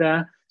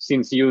 Magda,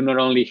 since you not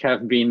only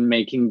have been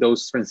making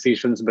those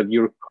transitions, but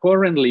you're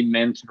currently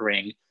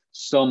mentoring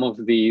some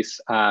of these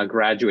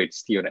graduate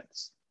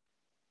students?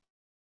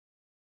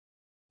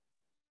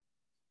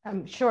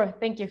 Sure,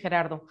 thank you,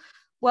 Gerardo.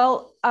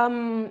 Well,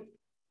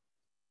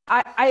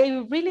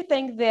 I really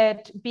think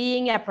that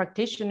being a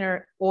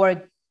practitioner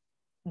or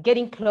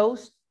getting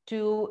close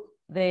to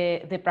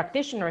the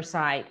practitioner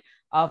side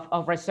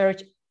of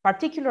research,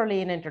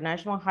 particularly in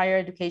international higher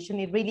education,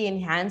 it really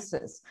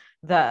enhances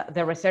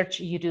the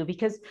research you do,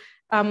 because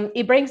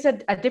it brings a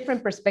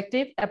different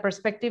perspective, a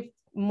perspective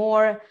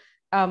more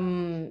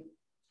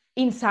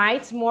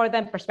insights more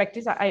than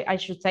perspectives, I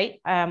should say,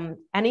 an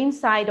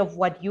insight of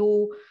what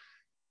you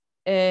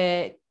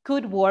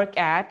could work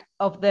at,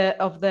 of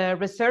the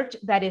research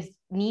that is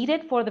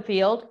needed for the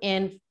field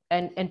and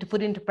to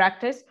put into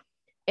practice.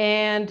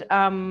 And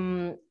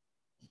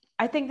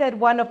I think that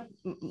one of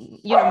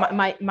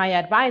my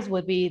advice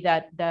would be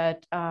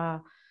that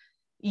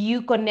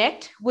you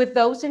connect with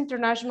those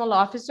international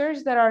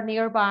officers that are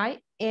nearby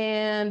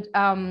and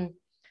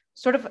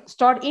sort of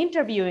start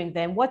interviewing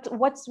them. What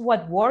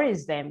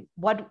worries them?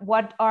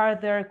 What are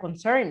their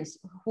concerns?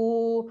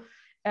 Who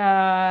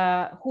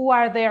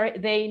are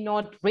they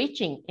not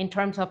reaching in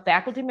terms of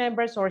faculty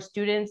members or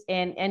students,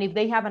 and if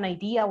they have an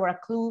idea or a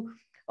clue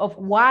of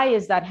why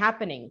is that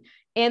happening,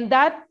 and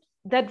that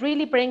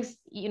really brings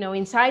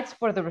insights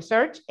for the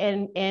research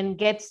and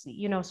gets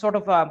sort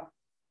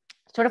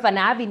of an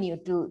avenue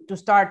to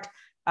start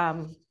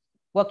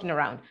walking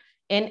around.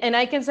 And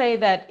I can say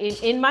that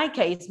in my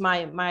case,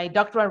 my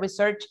doctoral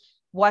research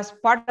was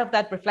part of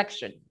that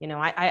reflection.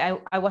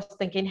 I was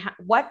thinking,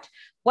 what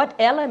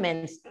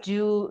elements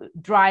do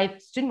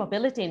drive student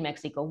mobility in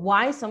Mexico?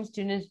 Why some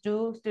students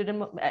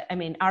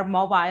are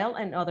mobile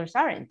and others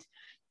aren't?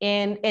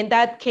 And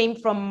that came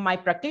from my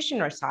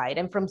practitioner side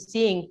and from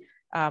seeing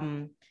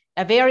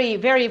a very,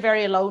 very,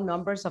 very low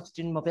numbers of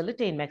student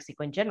mobility in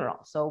Mexico in general.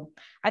 So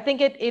I think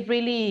it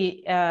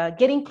really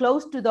getting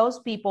close to those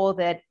people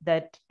that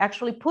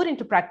actually put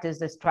into practice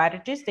the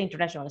strategies, the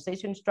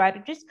internationalization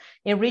strategies,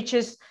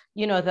 enriches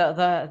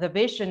the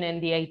vision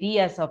and the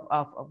ideas of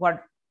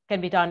what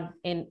can be done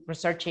in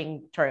research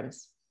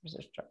terms.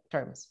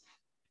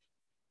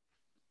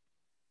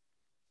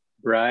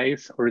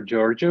 Bryce or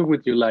Giorgio,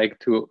 would you like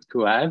to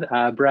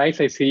add? Bryce,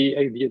 I see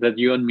that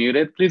you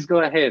unmuted. Please go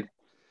ahead.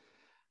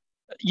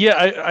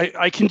 Yeah,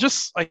 I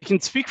can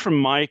speak from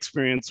my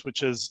experience,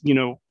 which is,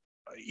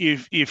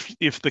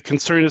 if the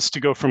concern is to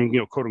go from,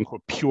 quote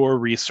unquote, pure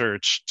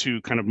research to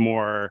kind of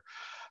more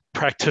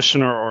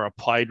practitioner or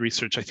applied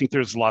research, I think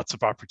there's lots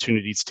of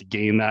opportunities to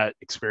gain that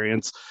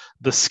experience.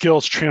 The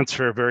skills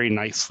transfer very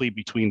nicely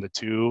between the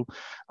two,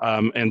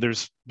 and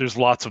there's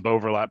lots of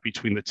overlap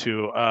between the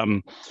two.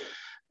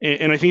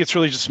 And I think it's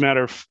really just a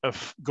matter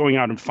of going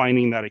out and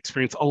finding that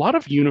experience. A lot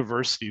of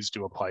universities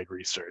do applied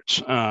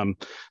research.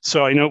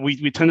 So I know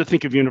we tend to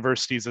think of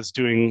universities as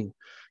doing,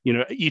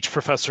 each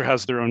professor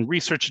has their own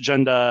research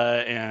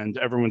agenda and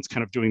everyone's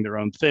kind of doing their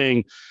own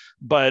thing.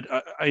 But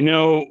I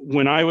know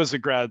when I was a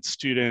grad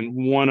student,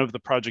 one of the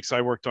projects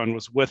I worked on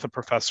was with a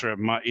professor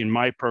in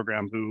my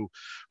program who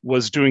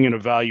was doing an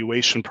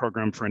evaluation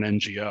program for an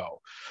NGO.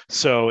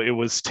 So it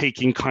was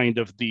taking kind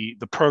of the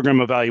program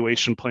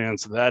evaluation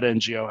plans that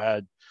NGO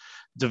had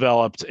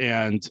developed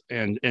and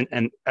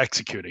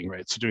executing,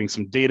 right? So doing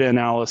some data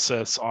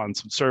analysis on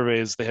some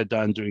surveys they had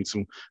done, doing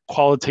some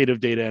qualitative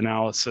data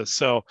analysis.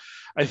 So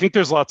I think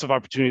there's lots of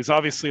opportunities.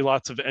 Obviously,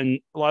 lots of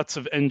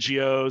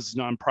NGOs,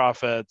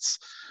 nonprofits,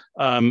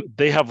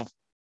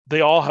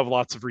 they all have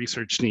lots of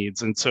research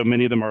needs. And so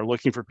many of them are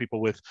looking for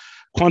people with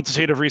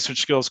quantitative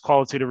research skills,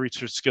 qualitative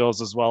research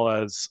skills, as well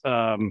as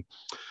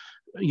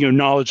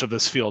knowledge of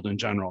this field in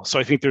general. So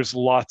I think there's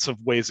lots of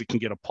ways it can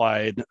get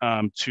applied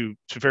to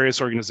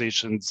various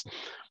organizations,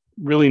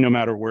 really no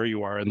matter where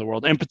you are in the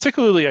world. And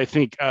particularly, I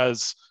think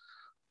as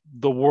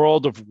the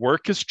world of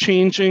work is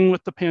changing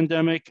with the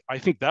pandemic, I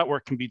think that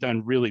work can be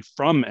done really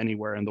from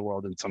anywhere in the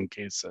world in some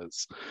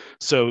cases.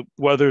 So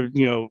whether,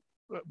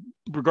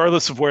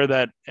 regardless of where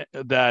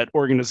that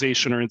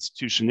organization or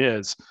institution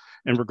is,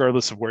 and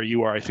regardless of where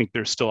you are, I think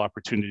there's still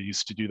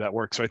opportunities to do that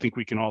work. So I think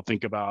we can all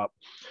think about,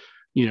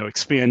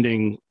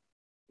 expanding,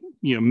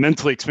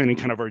 mentally expanding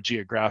kind of our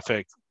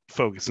geographic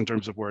focus in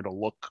terms of where to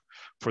look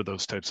for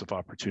those types of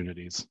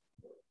opportunities.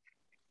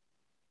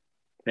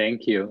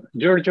 Thank you.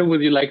 Giorgio,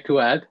 would you like to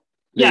add?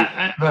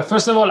 Yeah,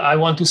 first of all, I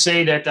want to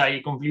say that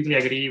I completely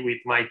agree with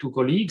my two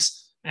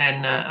colleagues.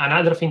 And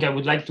another thing I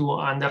would like to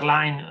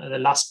underline, the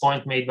last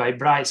point made by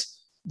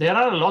Bryce, there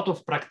are a lot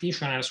of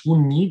practitioners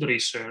who need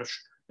research.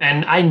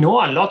 And I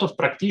know a lot of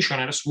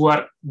practitioners who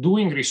are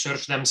doing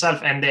research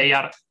themselves, and they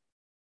are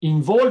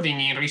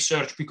involving in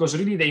research because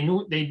really they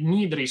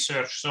need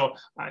research. So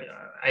I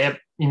have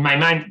in my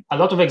mind a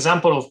lot of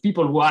examples of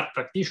people who are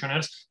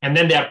practitioners, and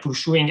then they are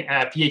pursuing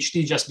a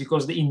PhD just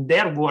because in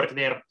their work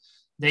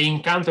they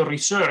encounter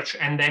research,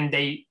 and then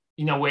they,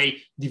 in a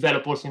way,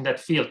 develop also in that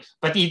field.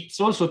 But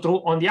it's also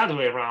true on the other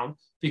way around,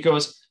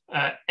 because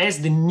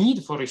as the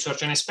need for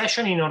research, and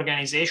especially in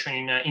organizations,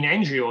 in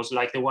NGOs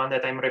like the one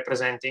that I'm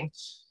representing,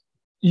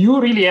 you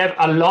really have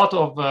a lot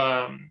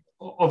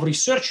of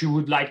research you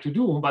would like to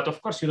do, but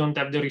of course you don't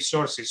have the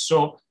resources.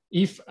 So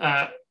if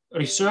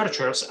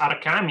researchers are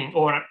coming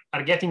or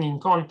are getting in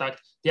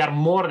contact, they are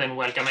more than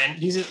welcome.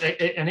 And this is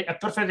a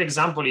perfect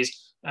example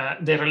is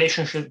the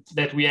relationship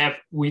that we have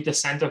with the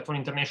Center for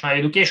International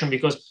Education,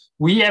 because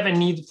we have a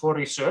need for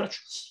research.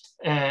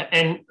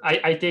 And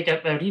I take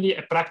a really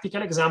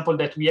practical example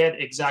that we had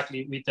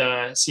exactly with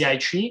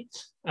CIHE.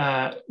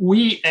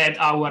 We had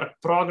our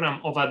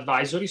program of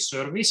advisory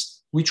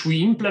service, which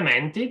we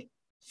implemented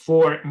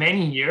for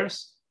many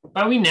years,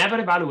 but we never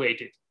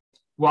evaluated.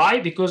 Why?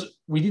 Because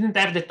we didn't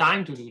have the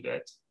time to do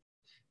that.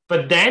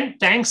 But then,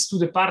 thanks to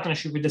the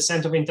partnership with the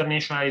Center for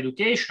International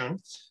Education,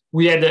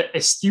 we had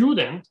a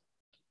student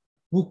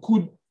who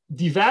could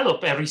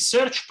develop a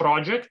research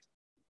project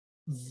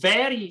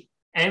very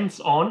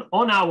hands-on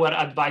on our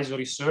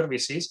advisory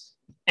services.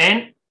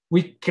 And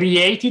we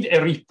created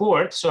a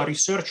report, so a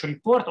research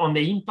report on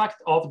the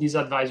impact of this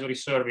advisory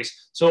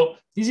service. So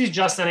this is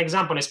just an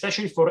example,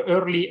 especially for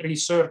early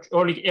research,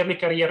 early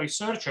career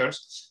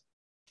researchers.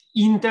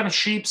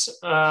 Internships,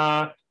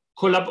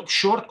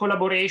 short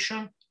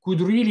collaboration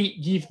could really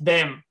give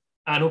them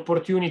an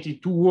opportunity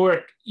to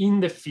work in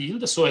the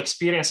field, so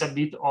experience a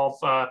bit of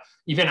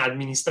even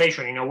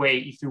administration in a way,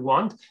 if you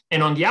want.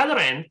 And on the other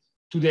end,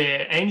 to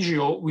the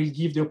NGO, will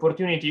give the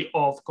opportunity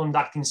of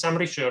conducting some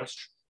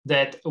research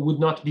that would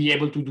not be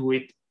able to do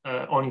it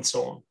on its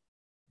own.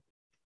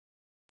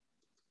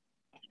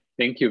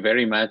 Thank you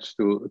very much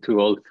to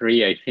all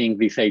three. I think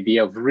this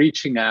idea of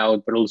reaching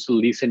out, but also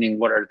listening,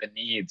 what are the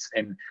needs?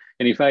 And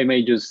if I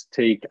may just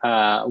take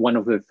one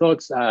of the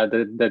thoughts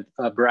that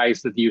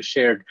Bryce, that you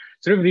shared,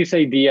 sort of this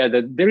idea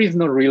that there is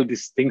no real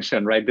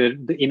distinction, right?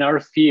 In our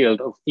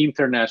field of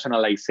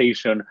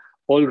internationalization,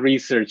 all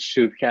research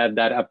should have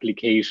that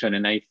application.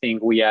 And I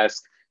think we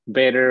ask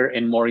better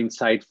and more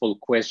insightful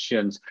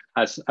questions,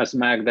 as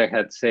Magda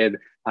had said,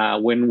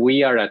 when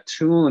we are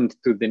attuned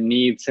to the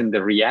needs and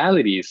the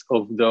realities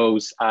of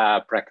those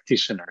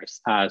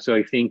practitioners. So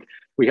I think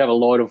we have a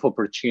lot of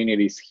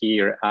opportunities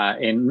here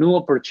and new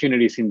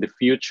opportunities in the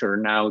future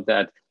now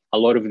that a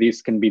lot of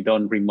this can be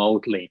done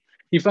remotely.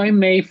 If I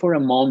may, for a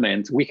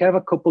moment, we have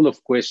a couple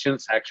of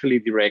questions actually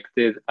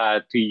directed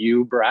to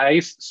you,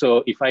 Bryce.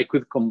 So if I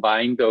could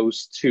combine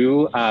those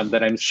two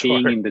that I'm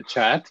seeing in the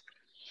chat.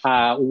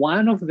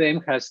 One of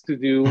them has to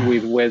do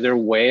with whether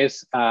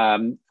WES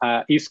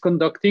is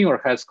conducting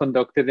or has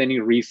conducted any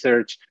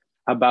research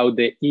about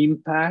the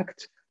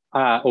impact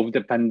of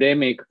the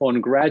pandemic on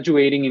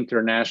graduating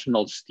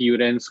international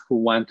students who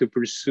want to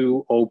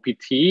pursue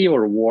OPT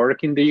or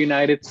work in the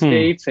United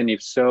States, and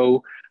if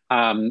so,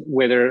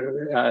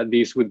 whether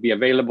this would be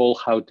available,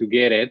 how to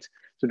get it.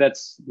 So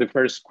that's the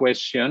first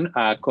question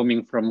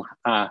coming from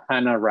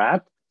Hannah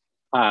Rapp.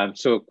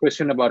 So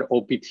question about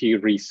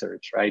OPT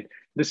research, right?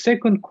 The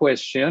second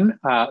question,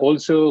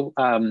 also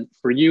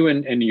for you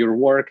and your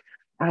work,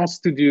 has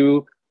to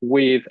do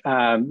with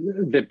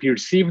the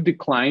perceived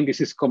decline.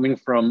 This is coming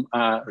from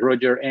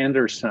Roger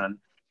Anderson,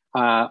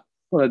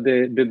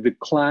 the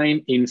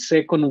decline in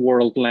second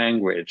world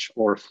language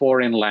or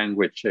foreign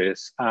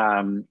languages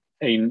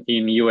in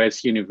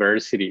US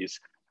universities.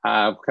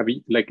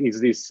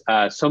 Is this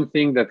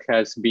something that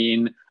has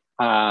been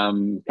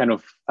kind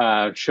of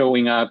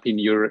showing up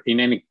in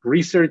any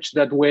research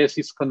that WES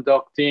is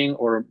conducting,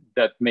 or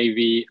that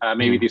maybe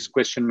this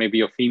question may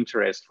be of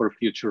interest for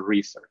future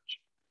research?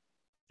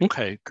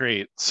 Okay,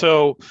 great.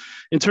 So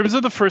in terms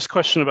of the first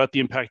question about the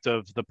impact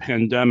of the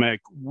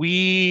pandemic,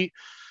 we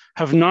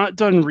have not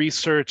done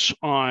research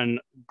on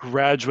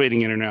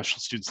graduating international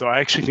students. So I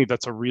actually think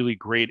that's a really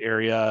great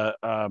area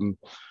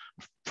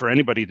for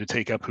anybody to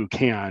take up who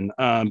can,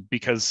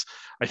 because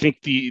I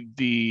think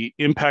the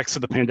impacts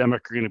of the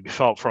pandemic are going to be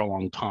felt for a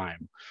long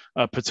time,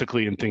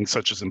 particularly in things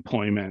such as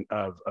employment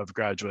of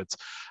graduates.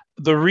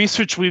 The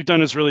research we've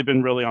done has really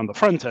been on the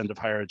front end of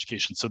higher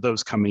education, so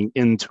those coming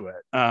into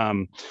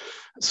it.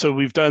 So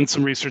we've done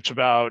some research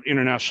about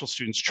international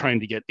students trying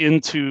to get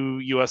into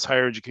US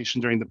higher education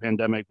during the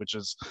pandemic, which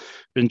has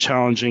been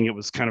challenging. It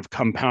was kind of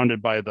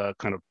compounded by the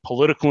kind of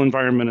political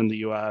environment in the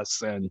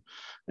US and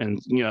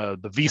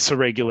the visa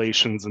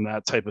regulations and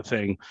that type of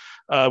thing.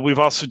 We've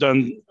also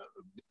done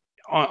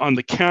on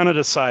the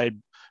Canada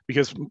side,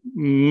 because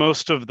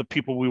most of the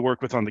people we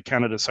work with on the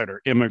Canada side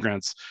are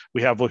immigrants.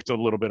 We have looked a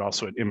little bit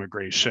also at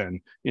immigration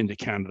into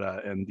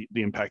Canada and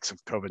the impacts of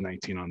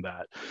COVID-19 on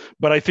that.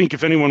 But I think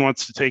if anyone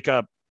wants to take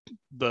up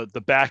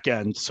the back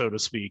end, so to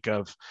speak,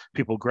 of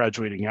people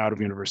graduating out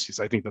of universities,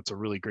 I think that's a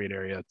really great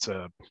area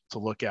to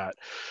look at.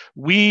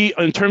 We,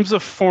 in terms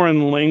of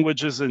foreign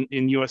languages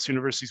in US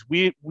universities,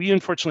 we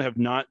unfortunately have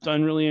not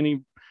done really any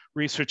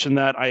research in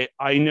that.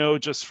 I know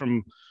just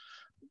from,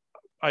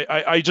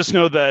 I just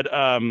know that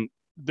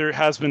there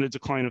has been a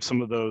decline of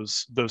some of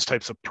those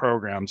types of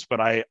programs, but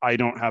I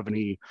don't have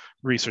any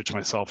research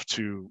myself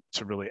to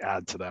really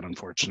add to that,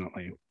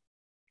 unfortunately.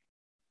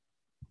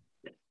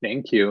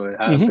 Thank you.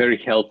 Very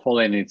helpful,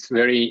 and it's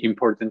very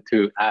important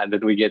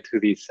that we get to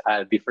these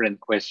different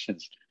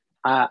questions.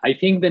 I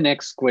think the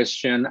next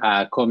question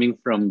coming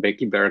from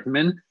Becky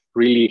Bergman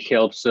really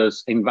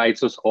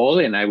invites us all,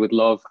 and I would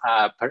love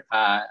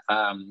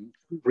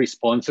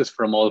responses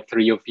from all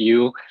three of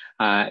you,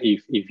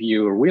 if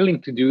you're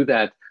willing to do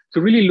that, to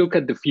really look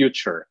at the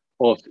future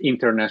of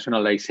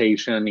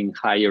internationalization in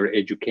higher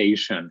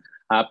education,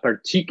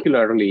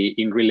 particularly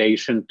in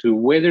relation to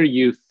whether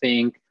you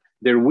think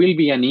there will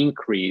be an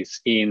increase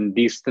in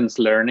distance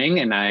learning,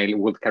 and I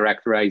would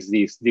characterize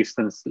this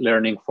distance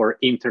learning for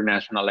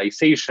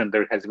internationalization.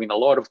 There has been a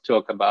lot of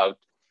talk about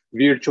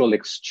virtual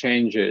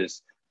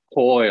exchanges,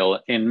 COIL,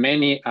 and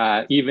many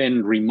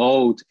even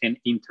remote and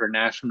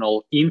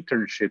international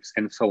internships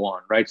and so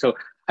on, right? So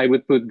I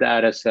would put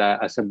that as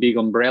a big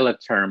umbrella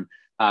term.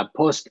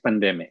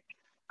 Post-pandemic,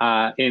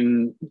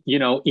 in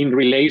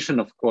relation,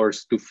 of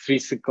course, to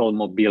physical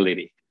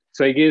mobility.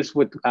 So I guess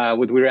what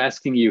we're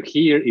asking you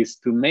here is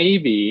to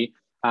maybe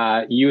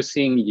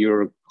using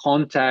your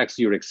contacts,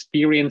 your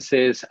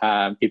experiences.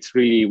 It's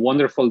really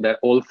wonderful that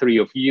all three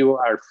of you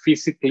are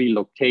physically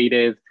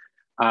located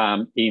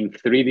in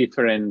 3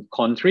 different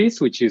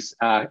countries, which is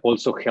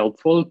also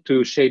helpful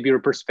to shape your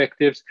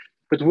perspectives.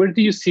 But where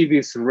do you see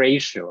this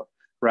ratio,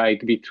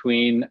 right,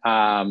 between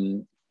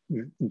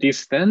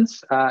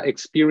distance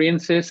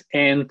experiences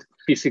and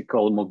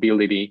physical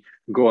mobility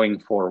going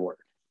forward?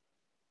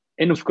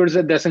 And of course,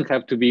 that doesn't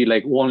have to be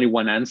like only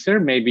one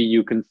answer. Maybe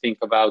you can think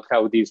about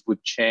how this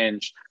would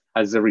change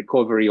as the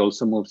recovery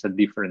also moves at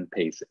different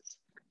paces.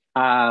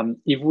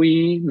 If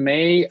we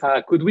may,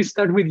 could we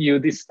start with you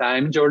this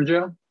time,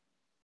 Giorgio?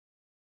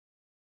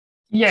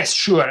 Yes,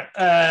 sure.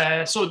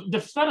 So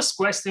the first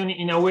question,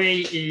 in a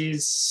way,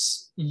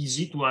 is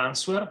easy to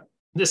answer.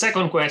 The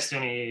second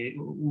question,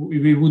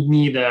 we would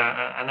need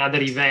another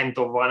event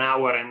of 1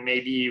 hour, and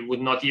maybe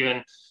would not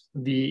even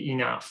be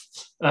enough.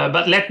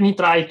 But let me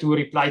try to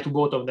reply to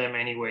both of them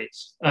anyway.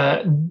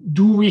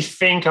 Do we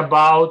think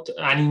about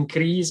an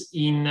increase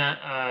in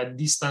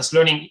distance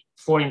learning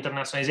for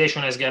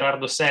internationalization, as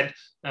Gerardo said,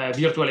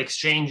 virtual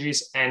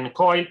exchanges and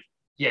COIL?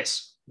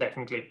 Yes,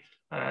 definitely.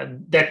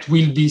 That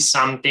will be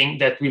something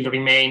that will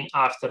remain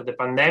after the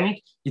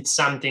pandemic. It's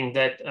something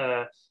that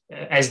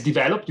has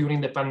developed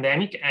during the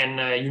pandemic,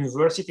 and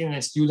universities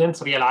and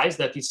students realize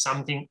that it's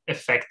something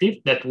effective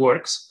that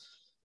works.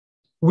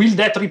 Will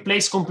that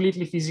replace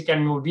completely physical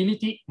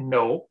mobility?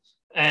 No.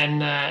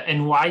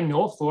 And why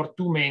no? For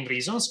 2 main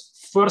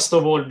reasons. First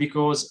of all,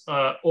 because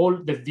all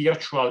the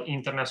virtual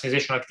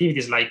internationalization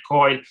activities like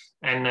COIL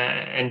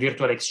and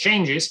virtual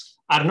exchanges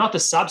are not a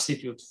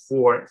substitute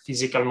for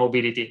physical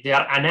mobility. They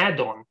are an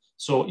add-on.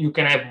 So you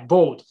can have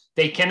both.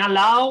 They can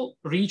allow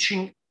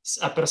reaching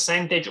a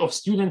percentage of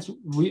students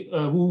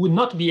who would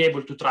not be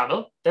able to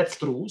travel. That's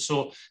true.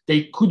 So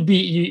they could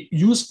be a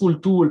useful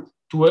tool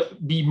to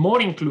be more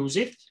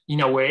inclusive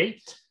in a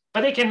way,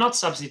 but they cannot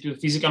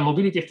substitute physical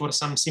mobility for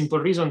some simple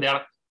reason.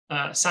 There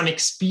are some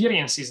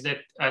experiences that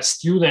a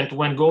student,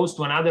 when goes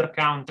to another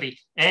country,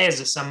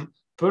 has some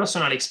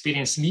personal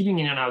experience living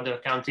in another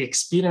country,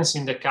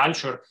 experiencing the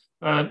culture,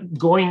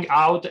 going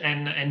out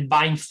and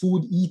buying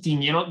food,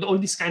 eating, all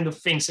these kind of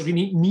things,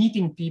 really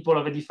meeting people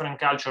of a different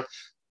culture.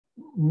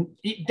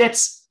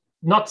 That's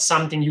not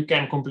something you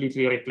can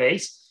completely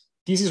replace.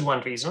 This is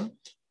one reason.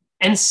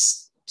 And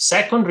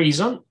second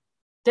reason,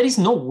 there is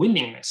no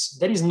willingness.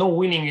 There is no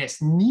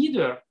willingness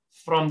neither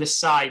from the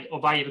side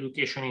of higher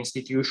education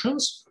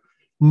institutions,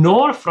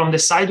 nor from the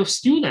side of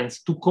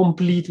students to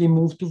completely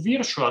move to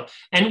virtual.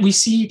 And we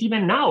see it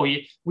even now.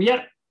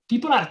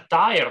 People are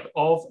tired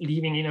of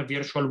living in a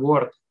virtual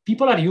world.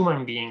 People are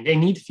human beings. They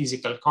need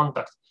physical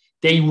contact.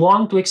 They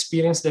want to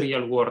experience the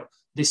real world.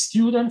 The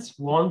students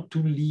want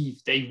to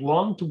leave. They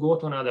want to go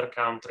to another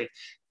country.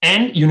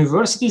 And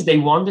universities, they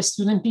want the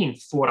student in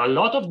for a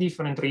lot of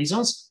different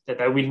reasons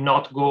that I will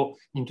not go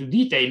into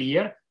detail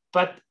here.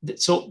 But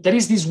so there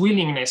is this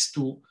willingness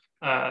to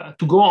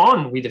go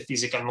on with the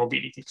physical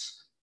mobility.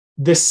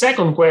 The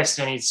second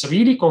question is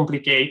really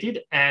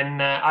complicated,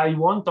 and I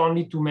want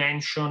only to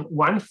mention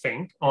one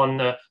thing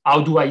on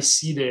how do I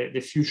see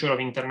the future of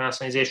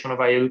internationalization of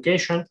higher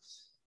education.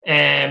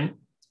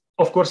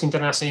 Of course,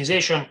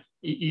 internationalization,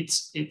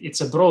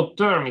 it's a broad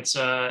term. It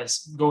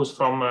goes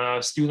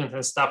from student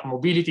and staff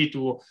mobility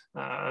to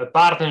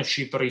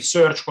partnership,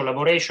 research,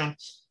 collaboration.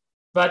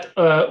 But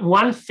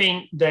one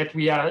thing that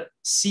we are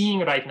seeing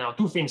right now,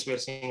 two things we are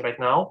seeing right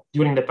now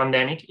during the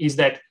pandemic, is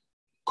that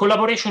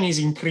collaboration is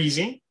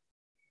increasing.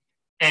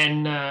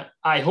 And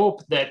I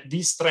hope that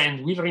this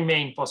trend will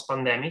remain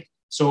post-pandemic,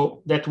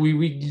 so that we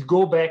will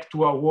go back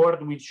to a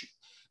world which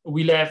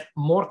will have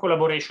more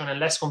collaboration and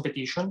less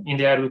competition in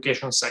the higher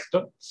education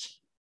sector.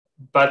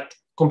 But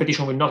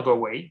competition will not go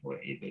away.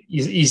 It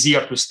is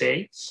here to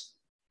stay.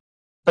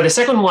 But the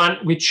second one,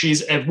 which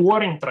is a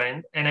worrying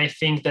trend, and I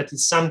think that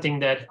is something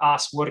that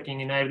us working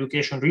in higher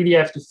education really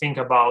have to think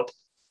about,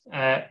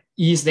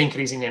 is the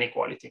increase in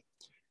inequality.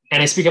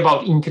 And I speak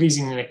about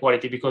increasing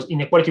inequality because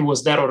inequality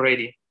was there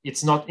already.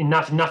 It's not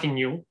nothing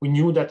new. We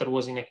knew that there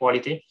was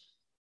inequality,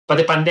 but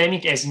the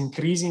pandemic has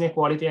increased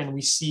inequality, and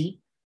we see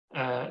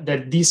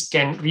that this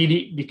can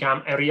really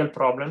become a real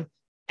problem.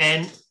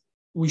 And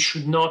we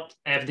should not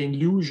have the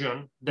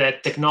illusion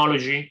that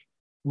technology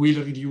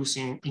will reduce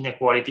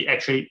inequality.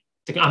 Actually,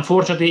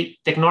 unfortunately,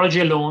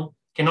 technology alone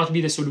cannot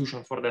be the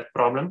solution for that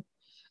problem.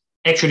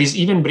 Actually, it's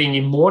even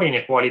bringing more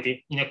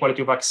inequality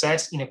of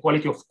access,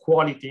 inequality of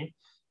quality.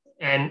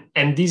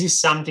 And this is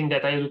something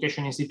that higher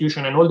education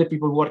institution and all the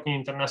people working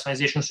in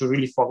internationalization should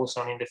really focus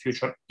on in the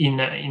future,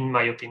 in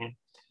my opinion.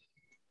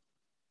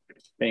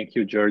 Thank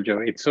you, Giorgio.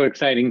 It's so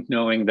exciting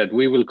knowing that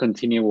we will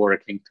continue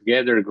working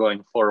together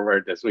going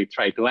forward as we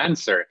try to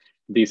answer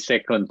this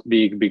second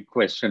big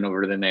question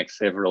over the next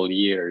several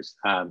years.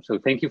 So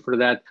thank you for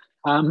that.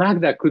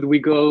 Magda, could we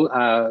go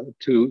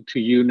to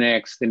you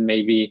next, and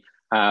maybe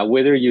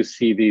whether you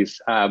see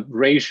this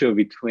ratio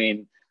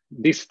between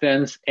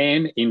distance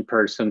and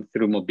in-person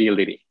through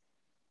mobility?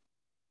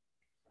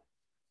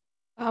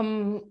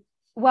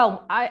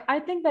 Well, I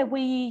think that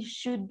we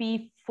should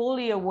be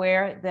fully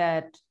aware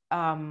that,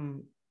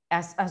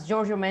 as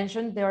Giorgio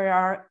mentioned, there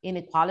are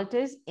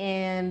inequalities,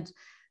 and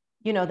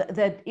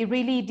that it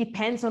really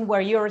depends on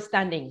where you're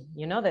standing.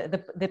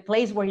 The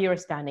place where you're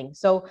standing.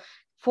 So,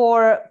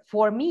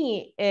 for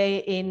me,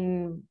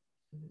 in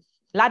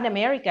Latin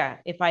America,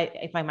 if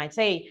I might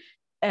say,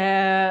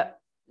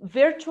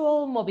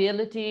 virtual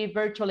mobility,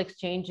 virtual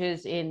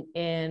exchanges in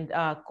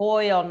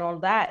COIL and all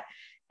that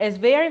is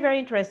very, very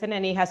interesting,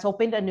 and it has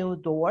opened a new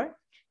door,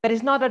 but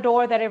it's not a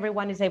door that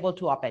everyone is able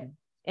to open.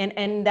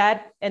 And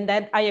that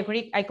I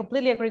agree. I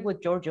completely agree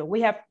with Giorgio.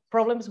 We have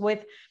problems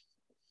with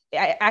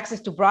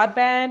access to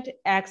broadband,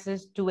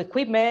 access to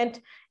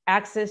equipment,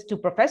 access to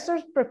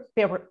professors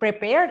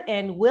prepared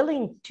and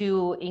willing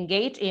to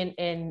engage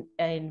in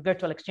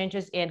virtual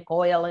exchanges and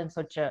COIL and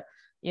such a,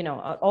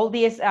 all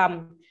these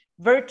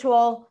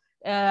virtual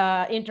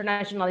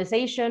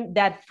internationalization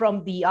that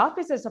from the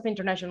offices of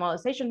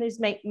internationalization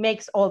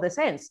makes all the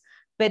sense.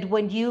 But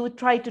when you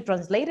try to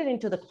translate it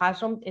into the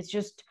classroom, it's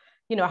just,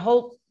 a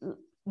whole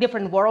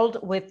different world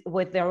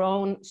with their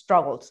own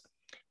struggles.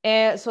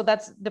 So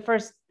that's the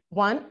first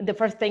one, the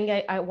first thing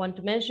I want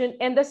to mention.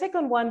 And the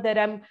second one that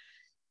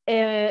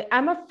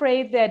I'm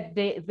afraid that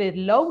the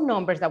low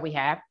numbers that we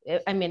have,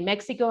 I mean,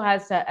 Mexico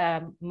has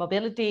a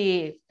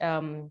mobility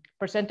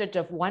percentage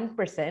of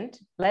 1%,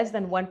 less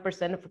than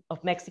 1%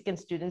 of Mexican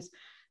students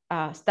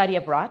study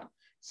abroad.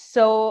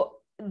 So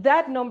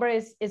that number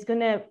is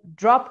going to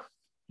drop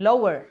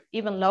lower,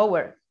 even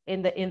lower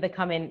in the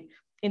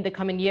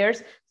coming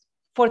years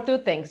for two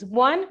things.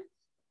 One,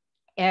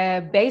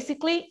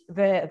 basically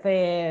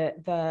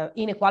the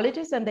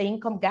inequalities and the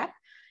income gap,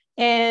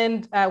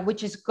 and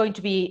which is going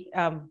to be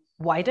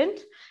widened.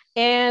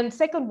 And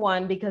second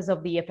one, because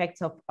of the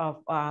effects of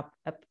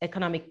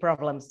economic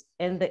problems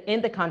in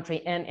the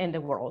country and in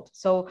the world.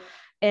 So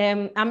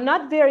I'm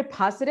not very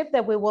positive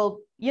that we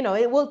will,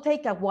 it will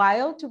take a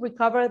while to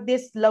recover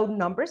these low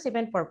numbers,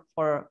 even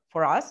for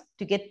us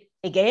to get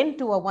again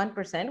to a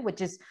 1%, which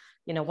is,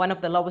 one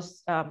of the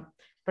lowest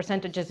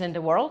percentages in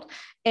the world.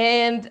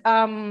 And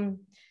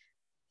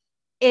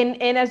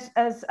as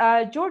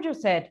Giorgio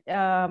said,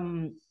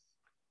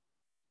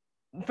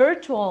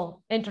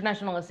 virtual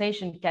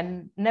internationalization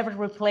can never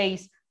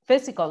replace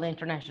physical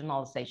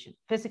internationalization,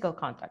 physical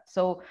contact.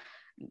 So,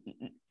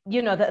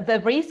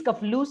 the risk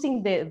of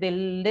losing the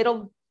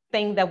little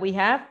thing that we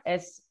have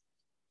is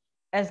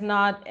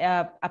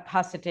a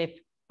positive,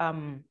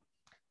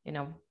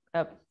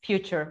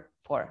 future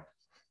for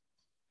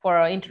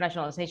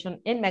internationalization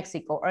in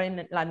Mexico or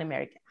in Latin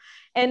America.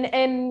 And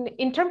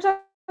in terms of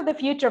the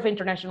future of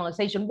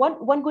internationalization,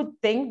 one good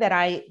thing that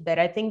I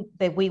think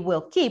that we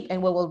will keep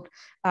and we will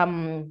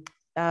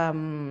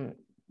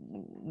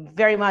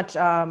very much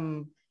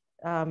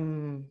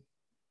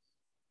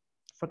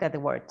forget the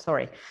word,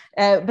 sorry,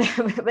 but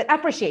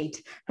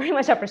very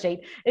much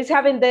appreciate, is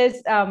having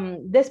this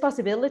this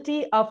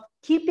possibility of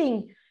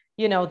keeping,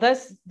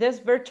 this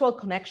virtual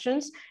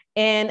connections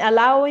and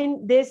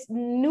allowing this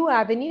new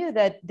avenue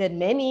that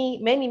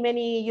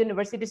many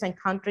universities and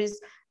countries,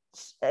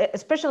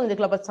 especially in the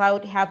global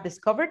south, have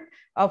discovered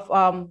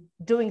of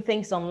doing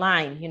things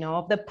online,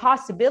 of the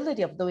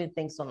possibility of doing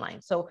things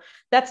online. So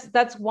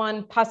that's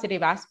one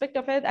positive aspect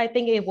of it. I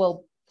think it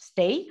will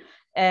stay.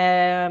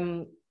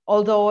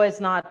 Although it's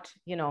not,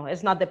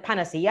 it's not the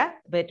panacea,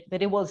 but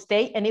it will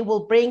stay, and it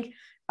will bring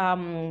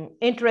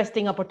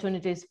interesting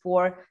opportunities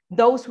for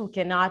those who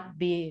cannot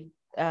be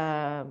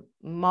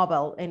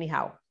mobile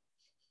anyhow.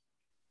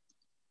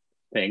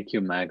 Thank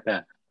you,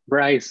 Magda.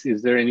 Bryce,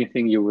 is there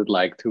anything you would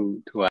like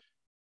to add?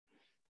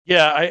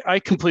 Yeah, I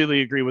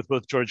completely agree with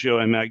both Giorgio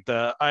and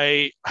Magda.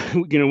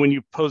 When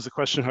you pose the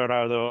question,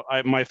 Gerardo,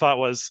 my thought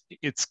was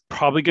it's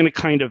probably going to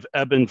kind of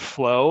ebb and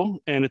flow,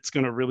 and it's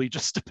going to really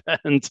just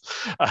depend.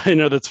 I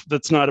know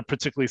that's not a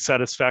particularly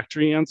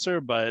satisfactory answer,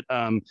 but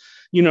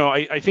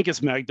I think,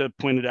 as Magda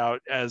pointed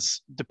out, as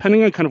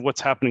depending on kind of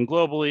what's happening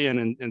globally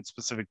and in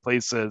specific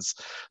places,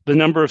 the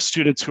number of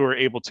students who are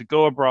able to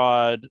go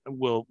abroad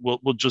will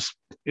just,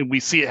 we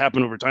see it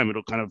happen over time.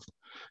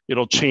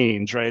 It'll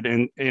change, right?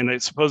 And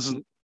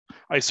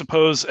I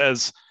suppose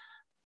as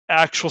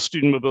actual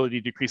student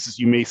mobility decreases,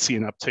 you may see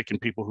an uptick in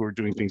people who are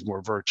doing things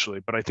more virtually,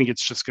 but I think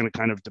it's just going to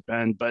kind of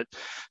depend. But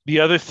the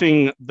other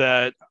thing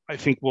I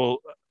think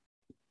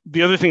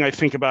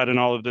about in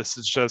all of this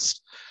is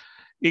just,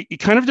 it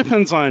kind of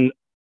depends on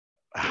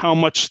how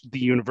much the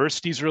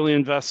universities really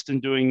invest in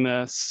doing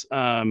this.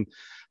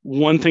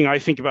 One thing I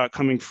think about,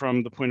 coming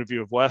from the point of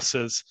view of WES,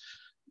 is,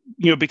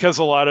 because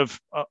a lot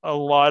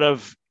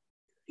of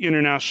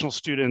international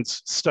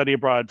students study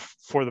abroad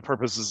for the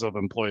purposes of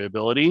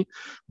employability.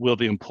 Will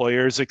the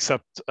employers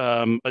accept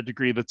a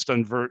degree that's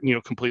done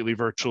completely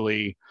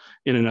virtually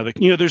in another?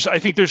 I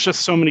think there's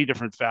just so many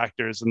different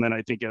factors. And then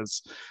I think,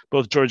 as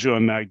both Giorgio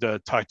and Magda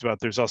talked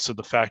about, there's also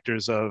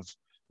the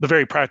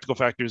very practical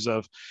factors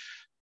of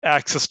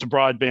access to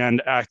broadband,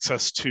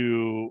 access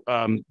to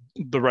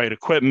the right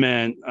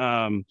equipment.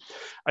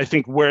 I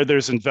think where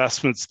there's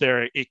investments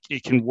there,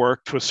 it can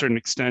work to a certain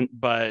extent,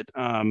 but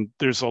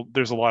there's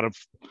a lot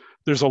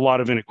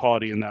of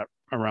inequality in that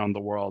around the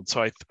world.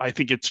 So I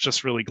think it's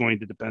just really going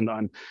to depend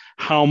on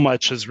how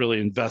much is really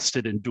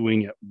invested in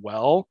doing it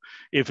well,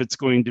 if it's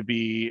going to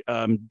be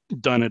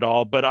done at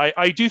all. But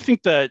I do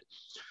think that,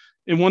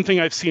 and one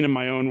thing I've seen in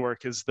my own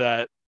work is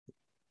that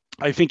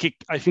I think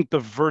the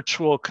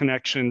virtual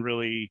connection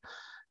really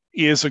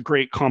is a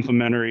great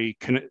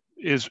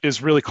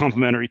is really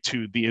complementary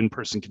to the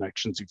in-person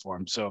connections you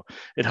form. So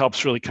it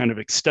helps really kind of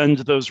extend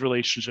those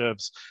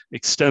relationships,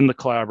 extend the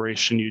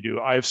collaboration you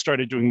do. I've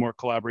started doing more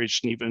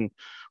collaboration even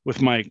with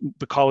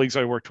the colleagues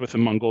I worked with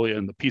in Mongolia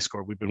and the Peace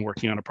Corps. We've been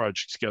working on a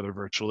project together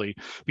virtually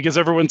because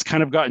everyone's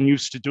kind of gotten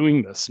used to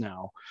doing this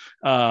now.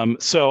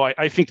 So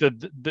I think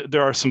that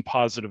there are some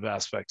positive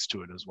aspects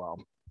to it as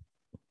well.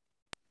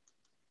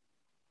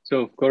 So,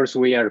 of course,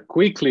 we are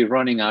quickly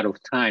running out of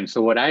time. So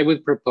what I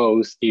would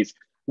propose is,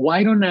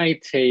 why don't I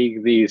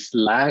take this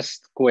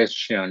last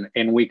question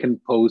and we can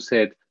pose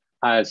it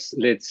as,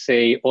 let's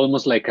say,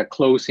 almost like a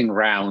closing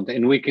round,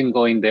 and we can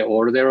go in the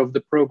order of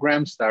the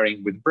program,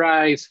 starting with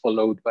Bryce,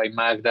 followed by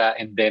Magda,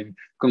 and then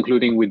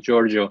concluding with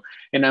Giorgio.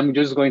 And I'm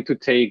just going to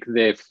take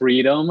the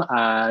freedom.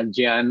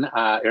 Gian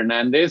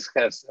Hernandez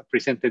has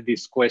presented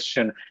this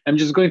question. I'm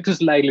just going to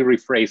slightly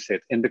rephrase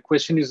it. And the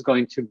question is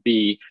going to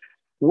be,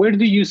 where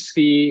do you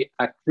see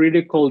a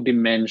critical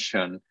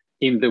dimension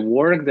in the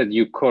work that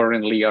you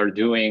currently are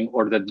doing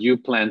or that you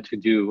plan to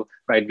do,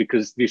 right?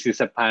 Because this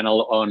is a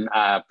panel on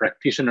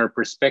practitioner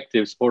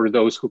perspectives, or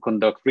those who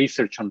conduct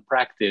research on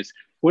practice.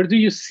 Where do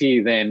you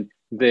see then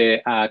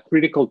the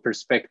critical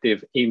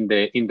perspective in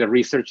the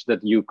research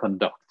that you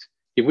conduct?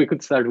 If we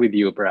could start with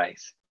you,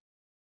 Bryce.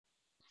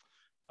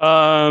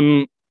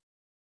 That's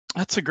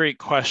a great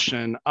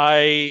question.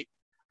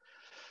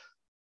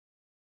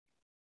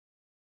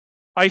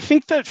 I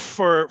think that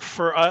for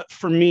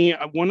me,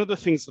 one of the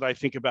things that I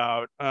think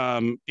about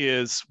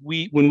is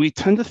when we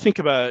tend to think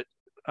about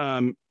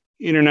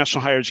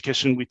international higher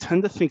education, we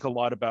tend to think a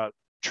lot about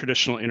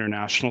traditional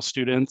international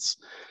students.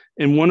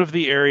 And one of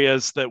the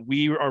areas that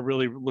we are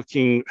really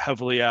looking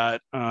heavily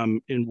at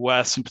in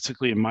WES, and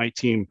particularly in my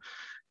team,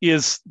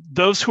 is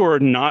those who are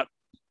not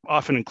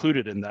often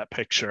included in that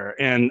picture.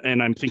 And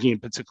I'm thinking in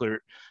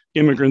particular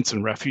immigrants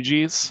and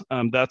refugees.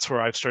 That's where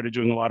I've started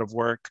doing a lot of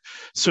work.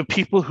 So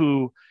people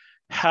who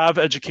have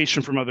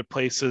education from other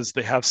places,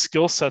 they have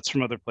skill sets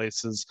from other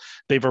places,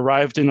 they've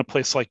arrived in a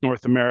place like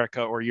North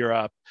America or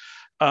Europe,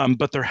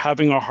 but they're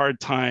having a hard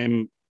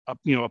time,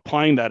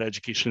 applying that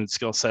education and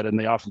skill set, and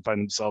they often find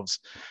themselves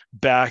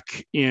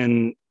back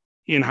in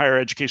higher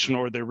education,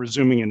 or they're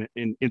resuming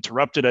in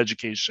interrupted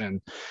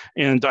education.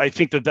 And I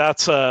think that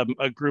that's a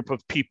group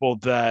of people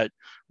that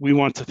we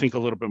want to think a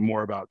little bit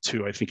more about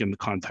too, I think in the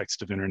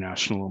context of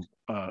international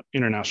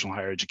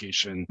higher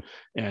education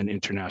and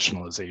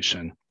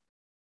internationalization.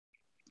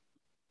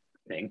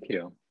 Thank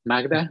you.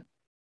 Magda?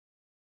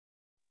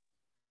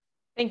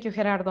 Thank you,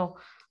 Gerardo.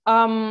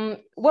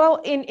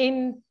 Well,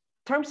 in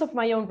terms of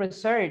my own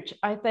research,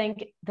 I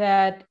think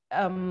that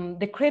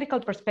the critical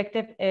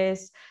perspective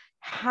is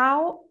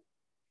how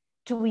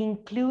to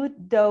include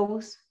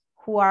those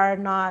who are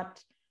not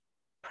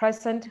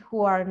present,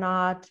 who are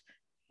not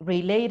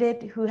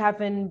related, who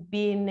haven't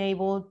been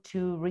able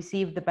to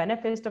receive the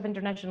benefits of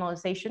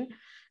internationalization.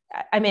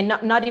 I mean,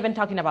 not even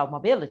talking about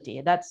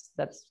mobility. That's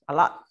a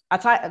lot.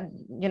 That's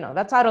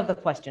out of the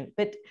question.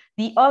 But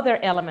the other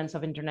elements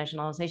of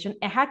internationalization,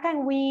 and how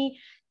can we,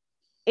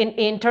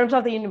 in terms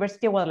of the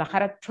University of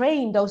Guadalajara,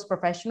 train those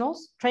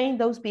professionals, train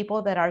those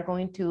people that are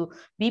going to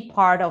be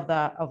part of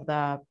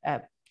the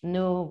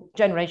new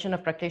generation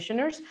of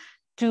practitioners,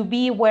 to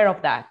be aware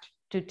of that,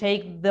 to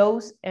take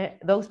those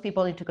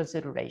people into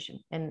consideration.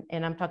 And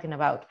I'm talking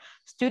about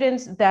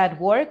students that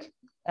work,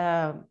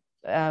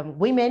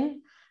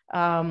 women,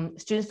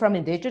 students from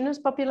indigenous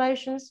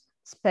populations,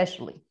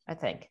 especially, I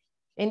think.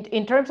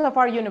 In terms of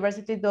our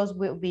university, those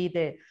will be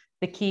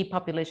the key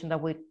population that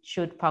we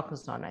should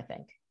focus on, I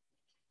think.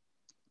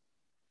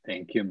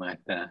 Thank you,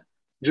 Magda.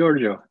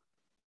 Giorgio.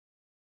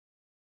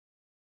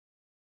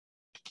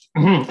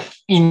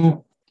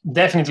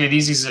 Definitely,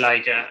 this is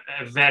like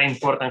a very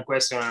important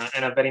question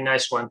and a very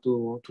nice one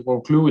to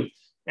conclude.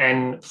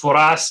 And for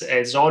us,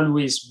 has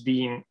always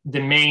been the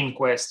main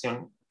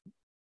question.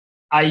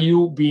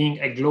 IU, being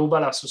a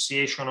global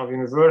association of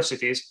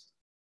universities,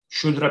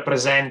 should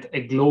represent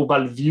a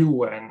global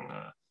view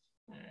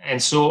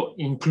and so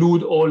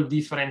include all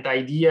different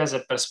ideas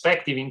and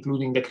perspectives,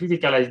 including the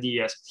critical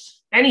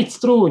ideas. And it's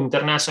true,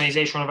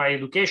 internationalization of higher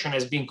education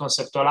has been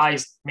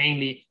conceptualized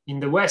mainly in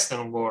the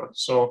Western world.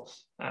 So,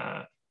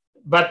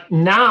 but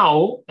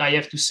now I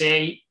have to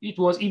say, it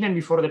was even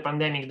before the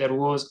pandemic, there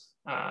was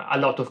a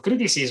lot of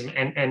criticism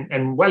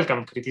and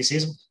welcome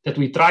criticism that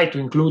we try to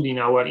include in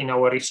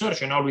our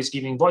research, and always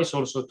giving voice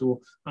also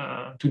to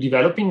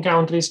developing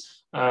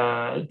countries,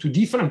 to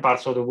different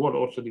parts of the world,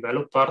 also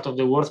developed part of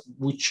the world,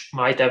 which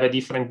might have a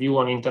different view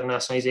on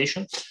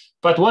internationalization.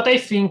 But what I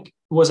think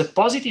was a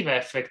positive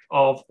effect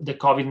of the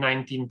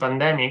COVID-19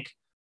 pandemic,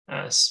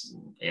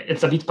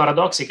 it's a bit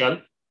paradoxical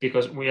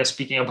because we are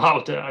speaking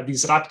about a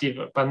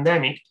disruptive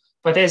pandemic,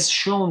 but has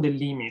shown the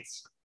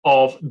limits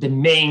of the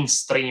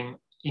mainstream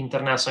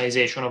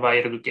internationalization of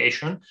higher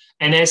education,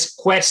 and has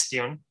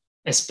questioned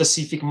a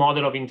specific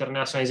model of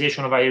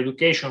internationalization of higher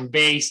education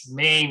based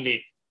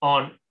mainly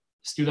on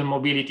student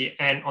mobility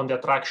and on the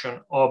attraction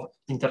of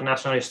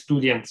international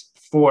students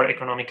for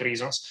economic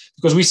reasons.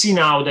 Because we see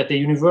now that the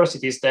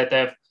universities that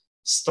are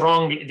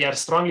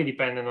strongly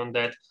dependent on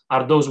that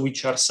are those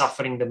which are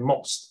suffering the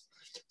most.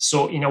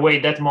 So in a way,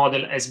 that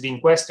model has been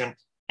questioned,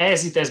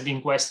 as it has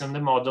been questioned the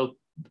model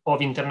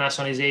of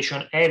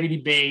internationalization heavily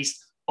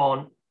based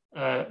on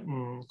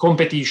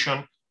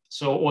competition.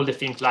 So all the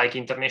things like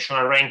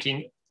international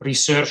ranking,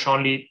 research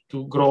only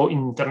to grow in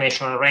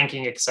international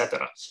ranking,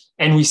 etc.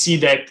 And we see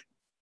that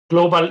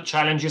global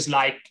challenges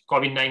like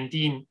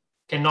COVID-19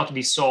 cannot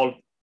be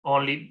solved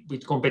only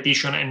with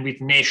competition and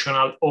with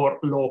national or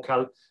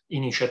local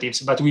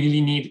initiatives, but we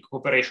really need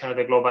cooperation at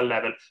the global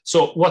level.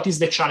 So what is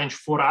the challenge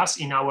for us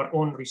in our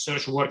own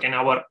research work and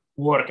our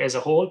work as a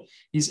whole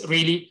is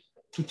really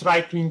to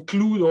try to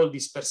include all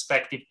this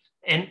perspective.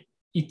 And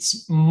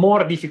it's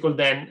more difficult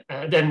than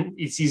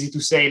it's easy to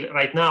say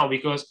right now,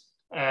 because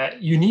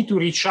you need to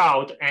reach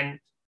out, and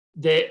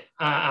the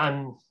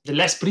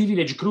less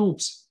privileged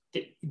groups,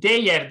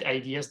 they have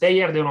ideas, they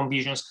have their own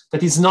visions,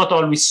 but it's not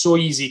always so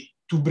easy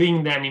to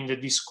bring them in the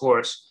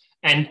discourse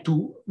and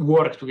to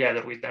work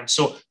together with them.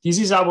 So this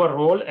is our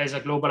role as a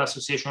global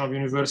association of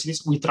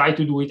universities. We try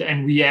to do it,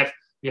 and we have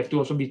to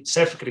also be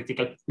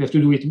self-critical. We have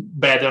to do it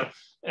better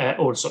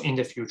also in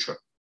the future.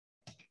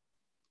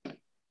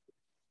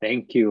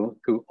 Thank you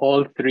to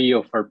all three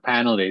of our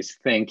panelists.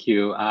 Thank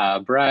you,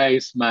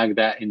 Bryce,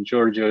 Magda, and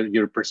Giorgio.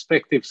 Your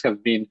perspectives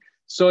have been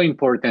so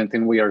important,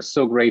 and we are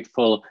so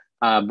grateful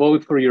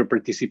both for your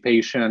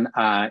participation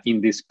in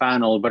this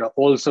panel, but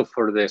also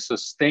for the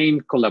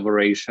sustained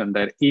collaboration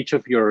that each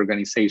of your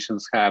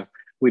organizations have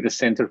with the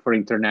Center for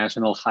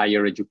International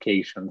Higher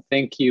Education.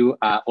 Thank you,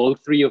 all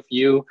three of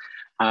you.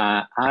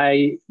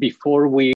 Before we